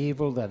of the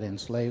evil that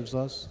enslaves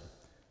us,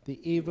 the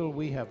evil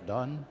we have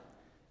done,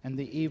 and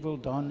the evil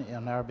done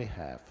in our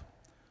behalf.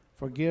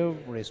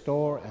 Forgive,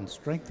 restore, and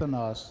strengthen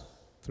us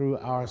through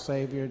our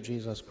Savior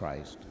Jesus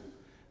Christ,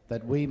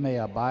 that we may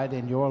abide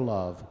in your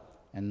love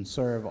and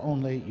serve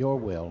only your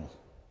will.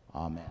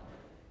 Amen.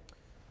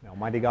 May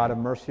Almighty God have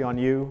mercy on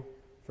you,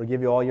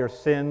 forgive you all your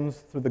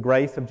sins through the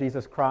grace of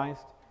Jesus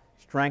Christ,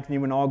 strengthen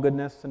you in all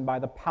goodness, and by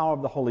the power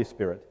of the Holy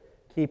Spirit,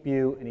 keep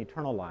you in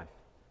eternal life.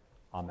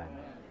 Amen.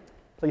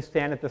 Please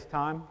stand at this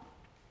time.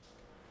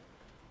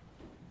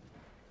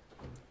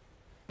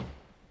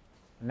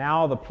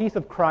 Now the peace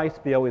of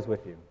Christ be always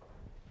with you.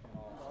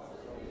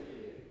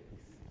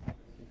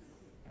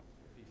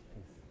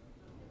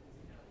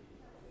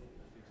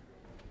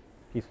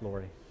 Peace,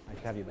 Lori. Nice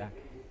to have you back.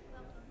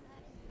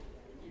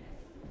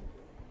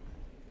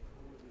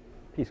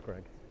 Peace,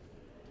 Greg.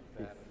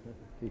 Peace.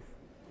 Peace.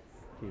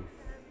 Peace.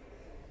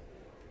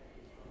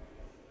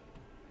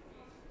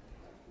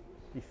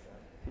 Peace.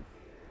 Peace.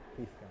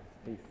 Peace, guys.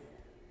 Peace.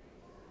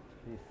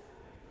 Peace.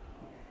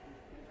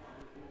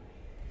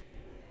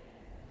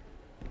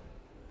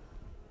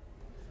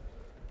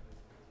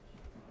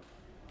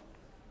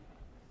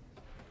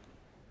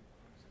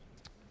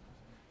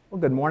 Well,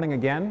 good morning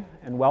again,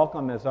 and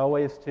welcome, as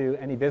always, to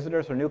any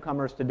visitors or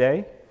newcomers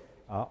today.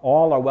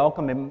 All are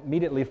welcome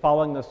immediately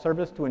following the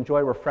service to enjoy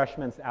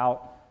refreshments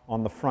out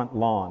on the front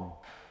lawn.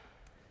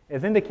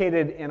 As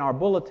indicated in our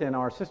bulletin,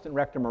 our Assistant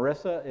Rector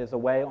Marisa is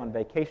away on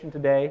vacation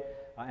today,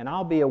 and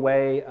I'll be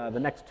away the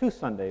next 2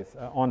 Sundays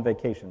on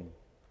vacation.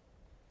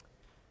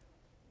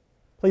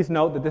 Please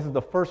note that this is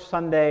the first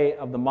Sunday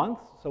of the month,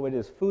 so it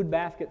is Food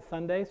Basket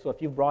Sunday. So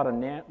if you've brought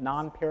a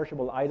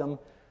non-perishable item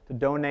to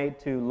donate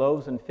to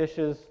Loaves and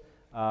Fishes,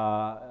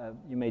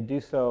 you may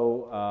do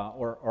so,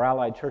 or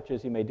allied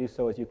churches, you may do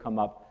so as you come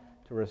up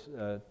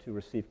to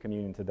receive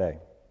communion today.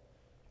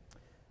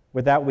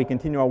 With that, we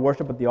continue our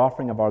worship with the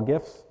offering of our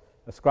gifts.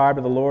 Ascribe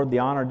to the Lord the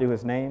honor due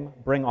his name.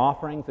 Bring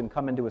offerings and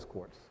come into his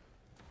courts.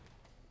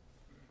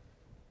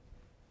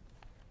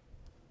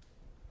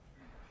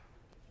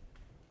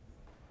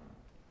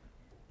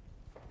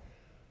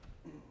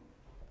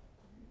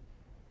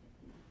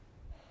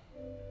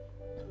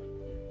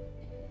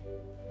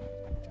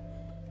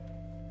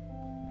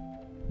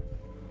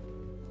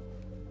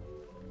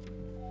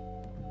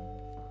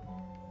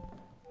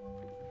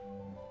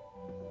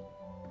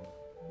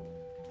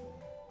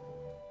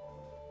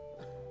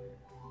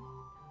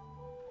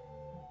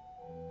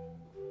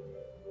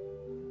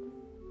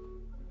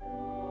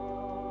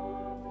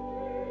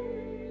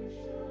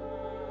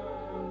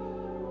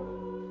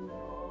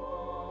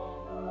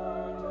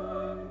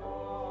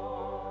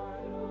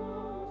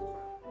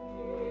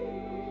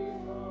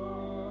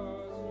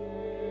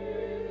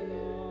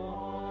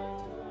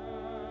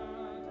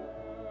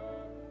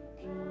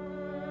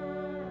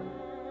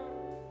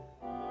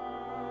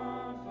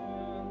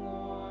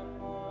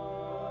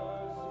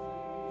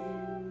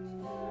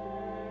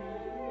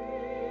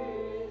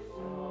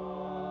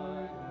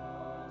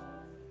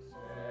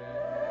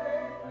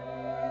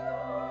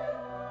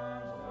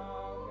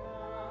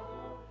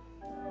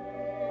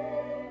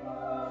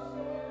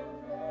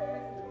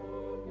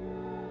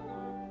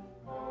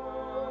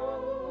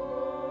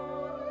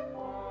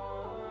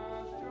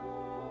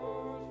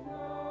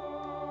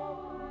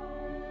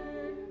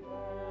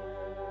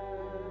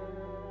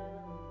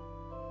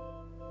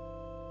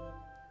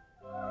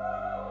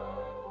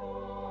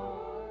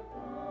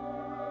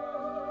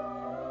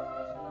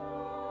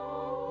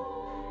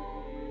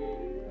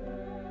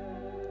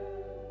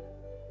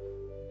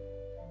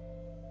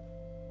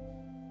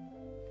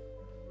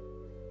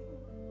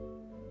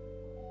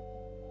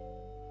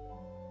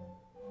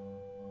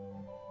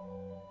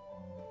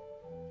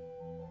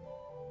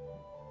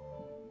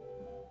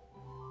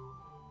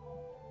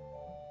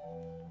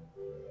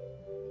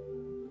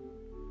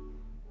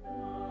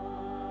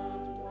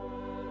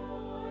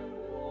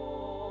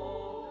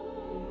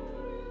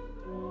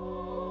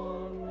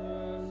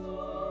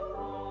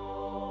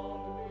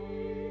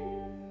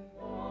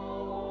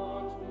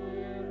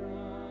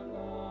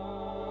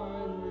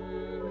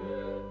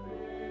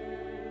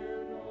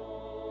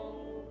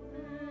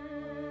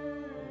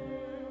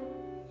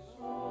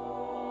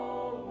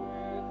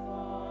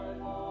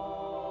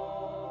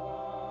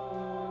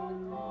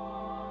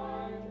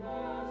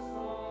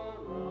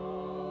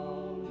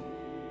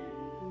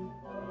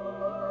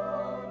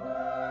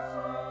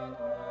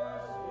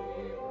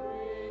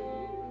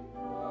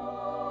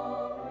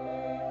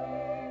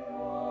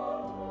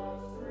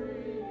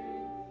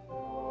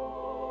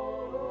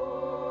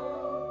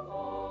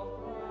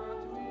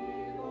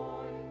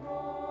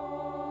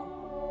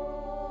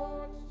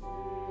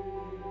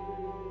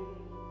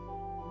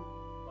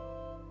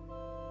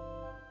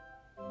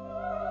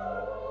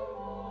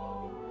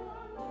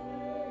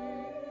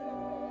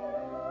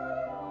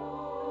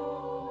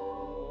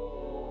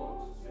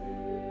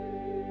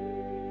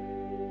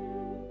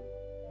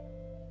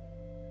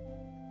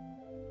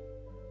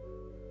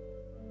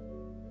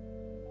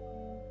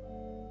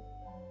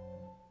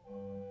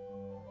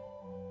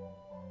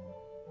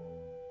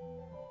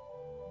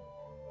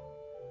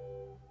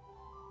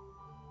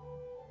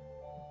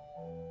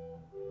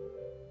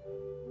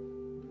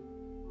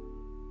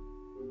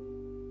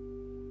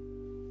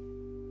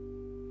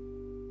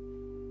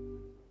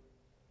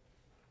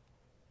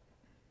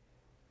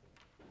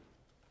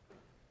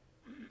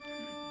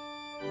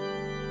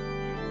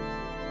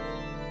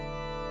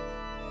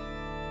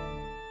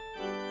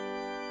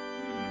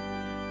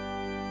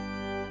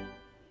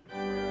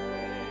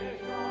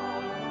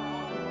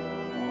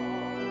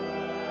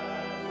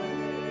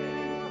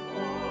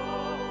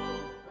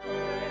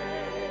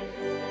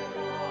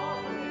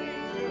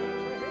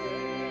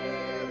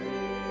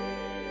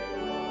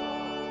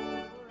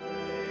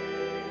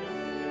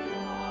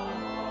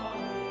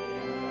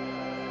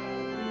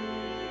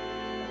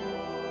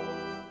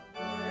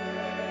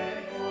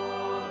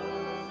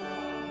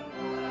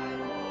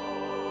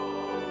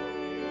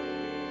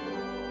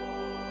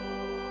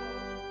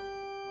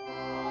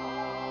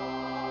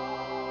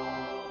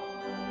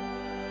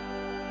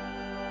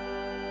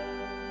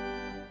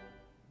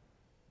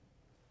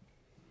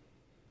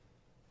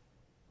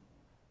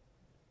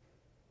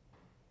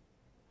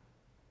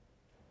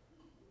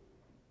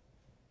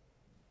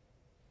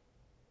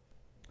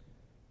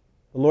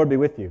 The Lord be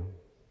with you.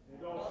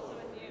 And also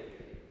with you.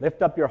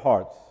 Lift up your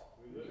hearts.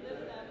 We lift them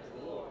to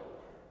the Lord.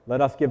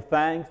 Let us give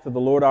thanks to the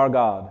Lord our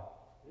God.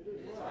 It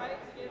is right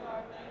to give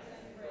our thanks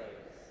and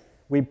praise.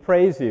 We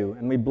praise you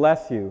and we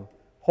bless you,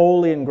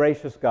 holy and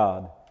gracious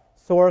God,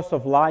 source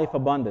of life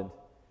abundant.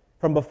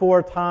 From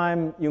before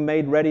time you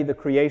made ready the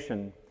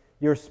creation.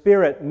 Your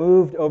Spirit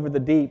moved over the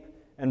deep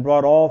and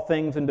brought all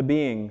things into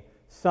being,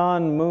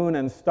 sun, moon,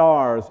 and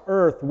stars,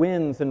 earth,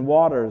 winds, and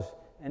waters,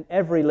 and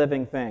every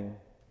living thing.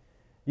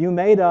 You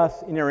made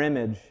us in your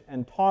image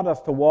and taught us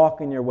to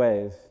walk in your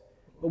ways,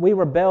 but we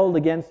rebelled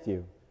against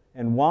you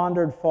and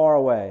wandered far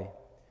away.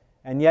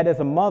 And yet as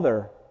a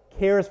mother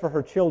cares for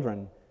her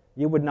children,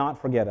 you would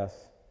not forget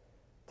us.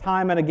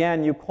 Time and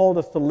again you called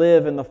us to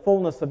live in the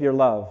fullness of your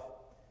love.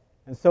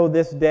 And so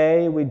this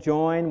day we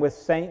join with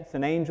saints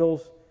and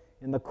angels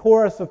in the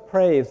chorus of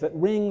praise that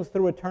rings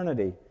through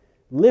eternity,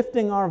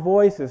 lifting our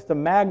voices to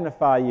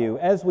magnify you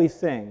as we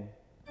sing.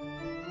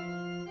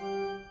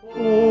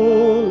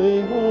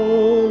 Holy,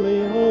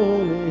 holy,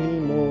 holy,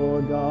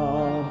 Lord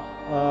God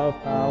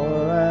of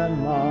power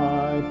and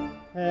might,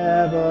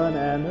 heaven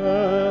and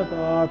earth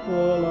are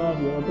full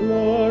of your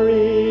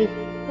glory.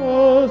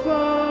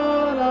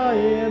 Hosanna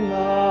in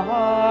the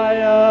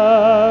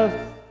highest.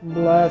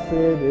 Blessed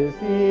is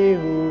he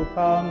who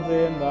comes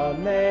in the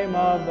name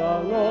of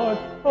the Lord.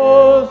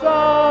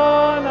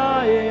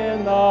 Hosanna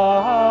in the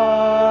highest.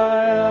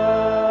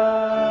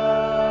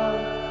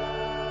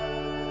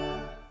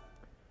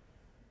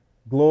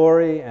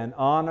 Glory and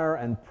honor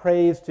and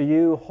praise to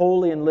you,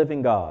 holy and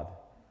living God,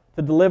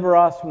 to deliver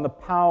us from the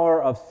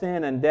power of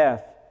sin and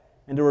death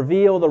and to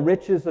reveal the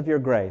riches of your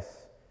grace.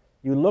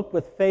 You looked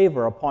with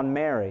favor upon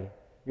Mary,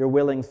 your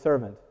willing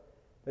servant,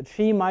 that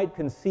she might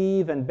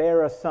conceive and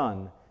bear a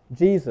son,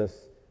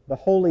 Jesus, the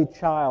holy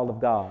child of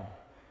God.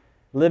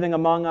 Living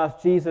among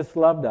us, Jesus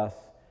loved us.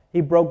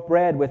 He broke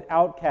bread with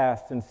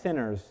outcasts and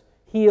sinners,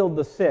 healed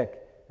the sick,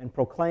 and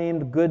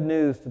proclaimed good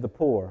news to the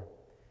poor.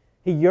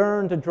 He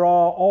yearned to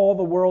draw all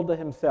the world to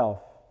himself,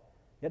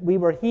 yet we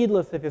were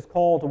heedless of his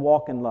call to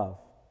walk in love.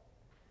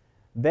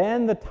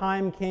 Then the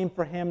time came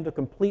for him to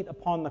complete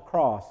upon the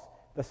cross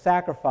the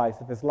sacrifice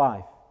of his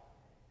life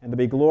and to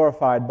be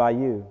glorified by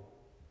you.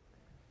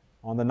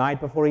 On the night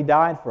before he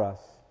died for us,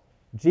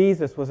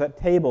 Jesus was at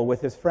table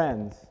with his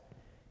friends.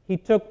 He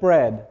took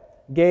bread,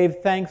 gave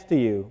thanks to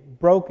you,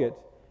 broke it,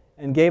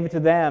 and gave it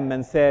to them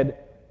and said,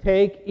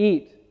 "Take,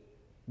 eat.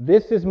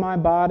 This is my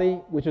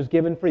body, which is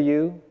given for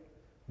you.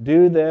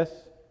 Do this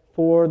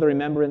for the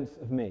remembrance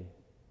of me."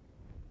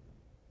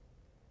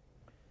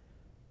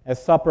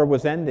 As supper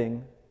was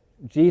ending,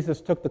 Jesus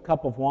took the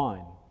cup of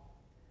wine.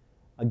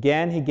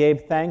 Again he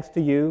gave thanks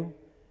to you,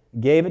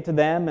 gave it to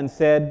them, and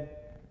said,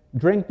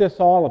 "Drink this,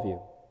 all of you.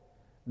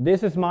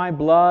 This is my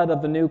blood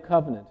of the new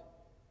covenant,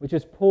 which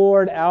is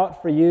poured out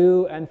for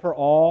you and for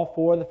all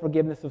for the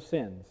forgiveness of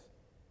sins.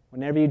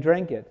 Whenever you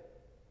drink it,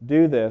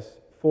 do this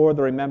for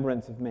the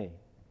remembrance of me."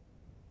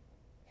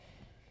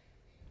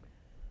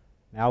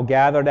 Now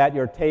gathered at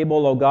your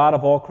table, O God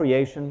of all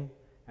creation,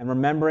 and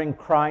remembering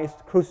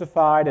Christ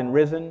crucified and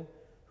risen,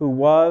 who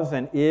was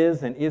and is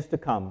to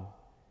come,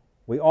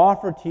 we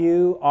offer to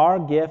you our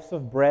gifts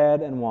of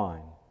bread and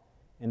wine,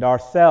 and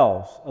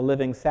ourselves a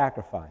living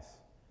sacrifice.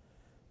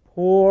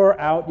 Pour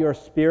out your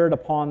Spirit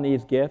upon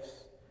these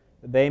gifts,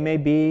 that they may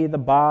be the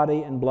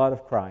body and blood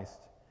of Christ.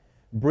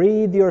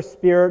 Breathe your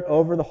Spirit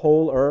over the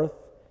whole earth,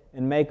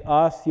 and make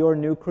us your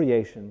new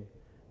creation,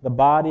 the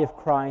body of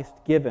Christ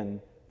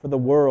given for the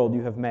world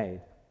you have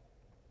made.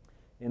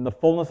 In the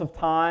fullness of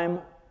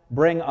time,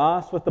 bring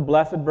us with the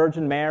Blessed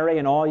Virgin Mary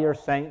and all your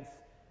saints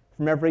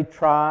from every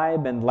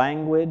tribe and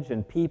language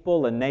and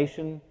people and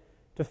nation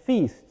to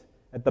feast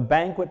at the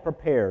banquet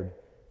prepared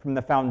from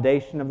the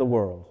foundation of the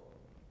world.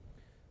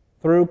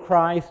 Through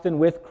Christ and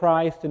with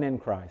Christ and in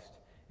Christ,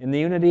 in the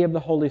unity of the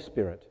Holy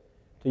Spirit,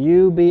 to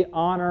you be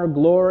honor,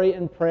 glory,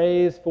 and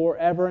praise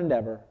forever and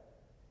ever.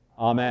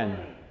 Amen.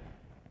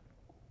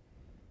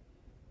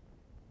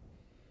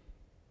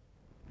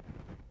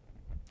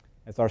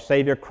 As our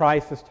Savior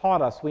Christ has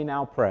taught us, we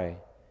now pray.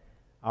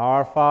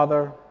 Our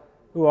Father,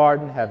 who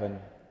art in heaven,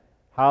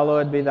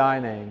 hallowed be thy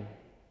name.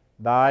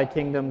 Thy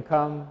kingdom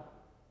come,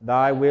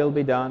 thy will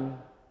be done,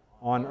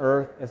 on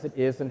earth as it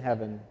is in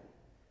heaven.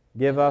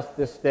 Give us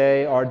this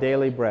day our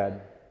daily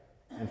bread,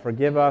 and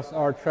forgive us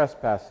our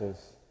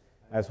trespasses,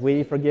 as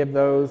we forgive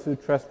those who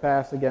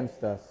trespass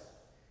against us.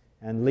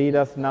 And lead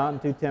us not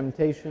into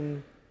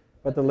temptation,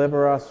 but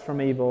deliver us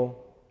from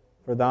evil.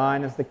 For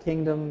thine is the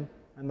kingdom,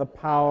 and the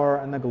power,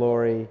 and the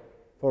glory,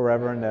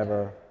 forever and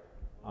ever.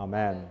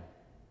 Amen.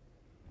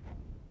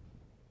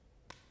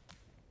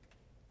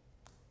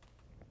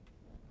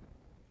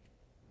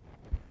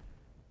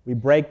 We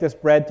break this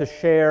bread to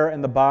share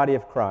in the body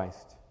of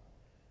Christ.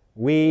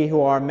 We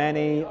who are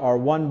many are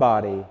one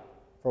body,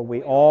 for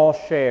we all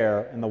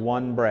share in the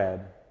one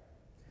bread.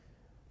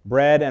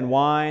 Bread and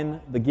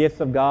wine, the gifts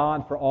of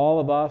God for all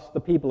of us,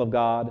 the people of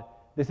God.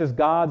 This is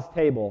God's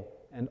table,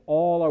 and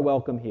all are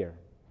welcome here.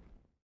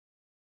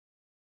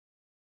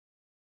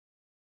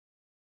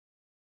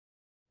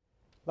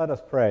 Let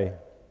us pray.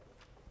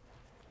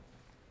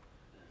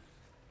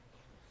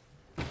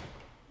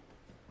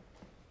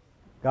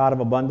 God of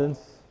abundance,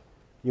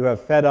 you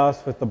have fed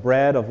us with the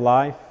bread of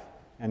life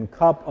and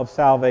cup of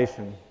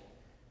salvation.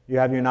 You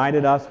have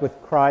united us with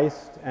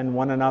Christ and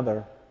one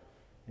another,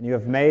 and you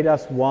have made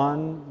us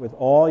one with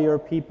all your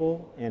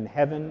people in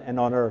heaven and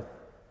on earth.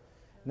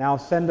 Now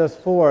send us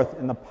forth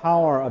in the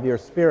power of your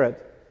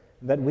Spirit,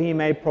 that we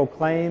may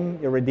proclaim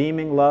your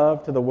redeeming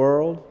love to the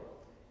world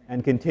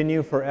and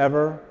continue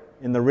forever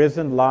in the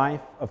risen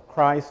life of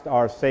Christ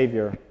our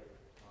Savior.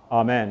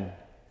 Amen.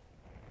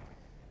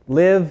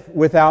 Live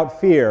without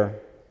fear.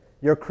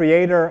 Your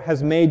Creator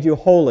has made you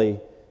holy,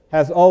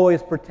 has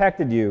always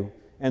protected you,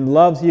 and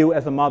loves you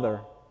as a mother.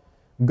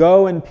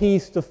 Go in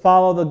peace to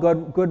follow the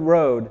good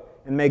road,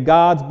 and may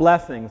God's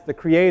blessings, the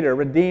Creator,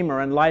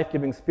 Redeemer, and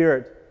life-giving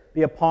Spirit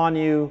be upon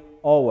you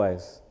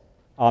always.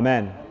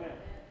 Amen.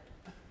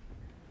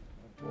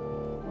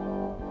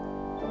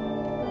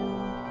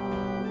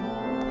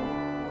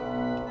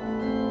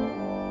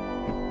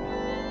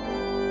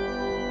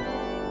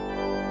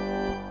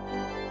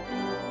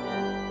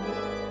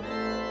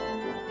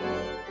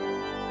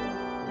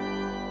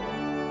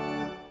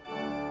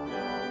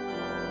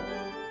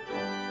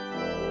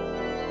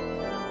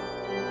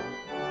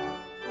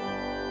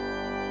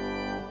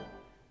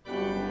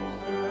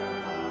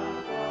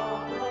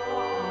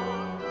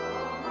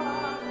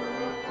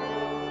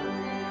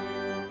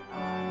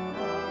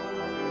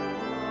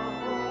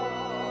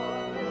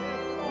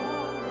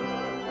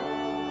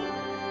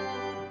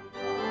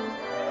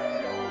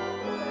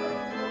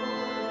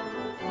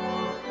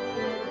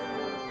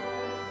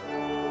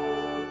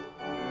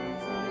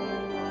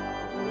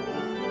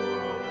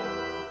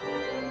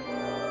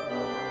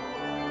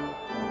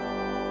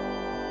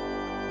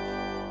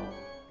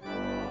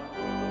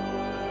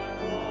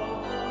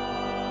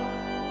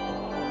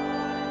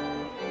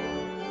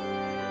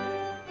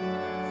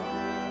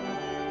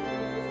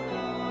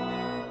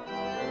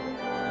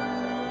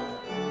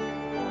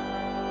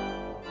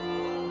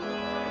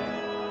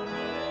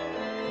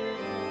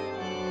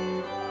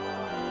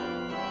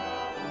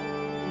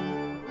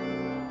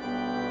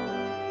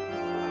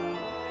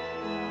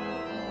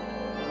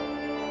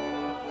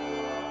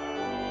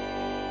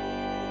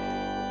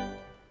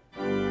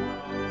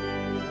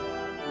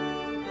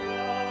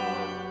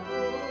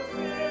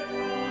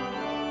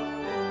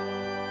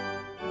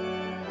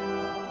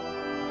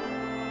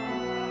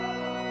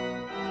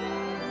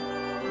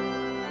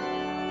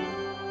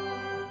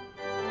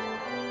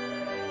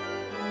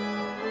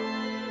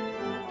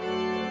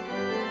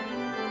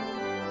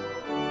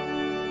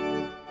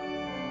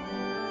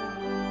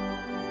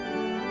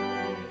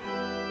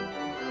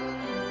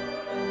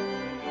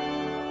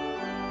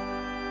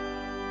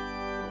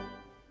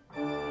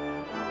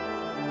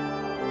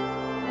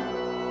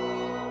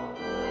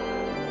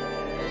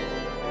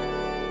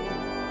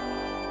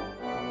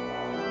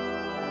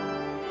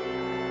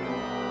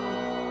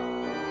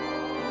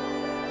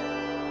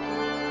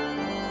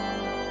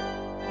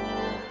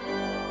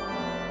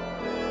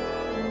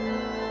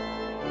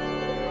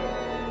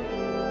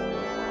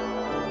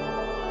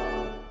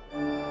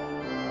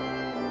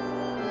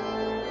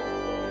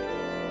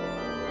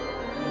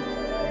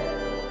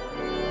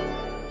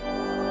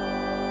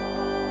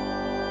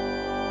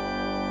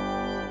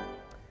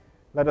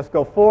 Let us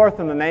go forth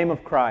in the name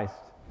of Christ.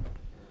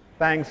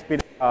 Thanks be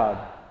to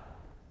God.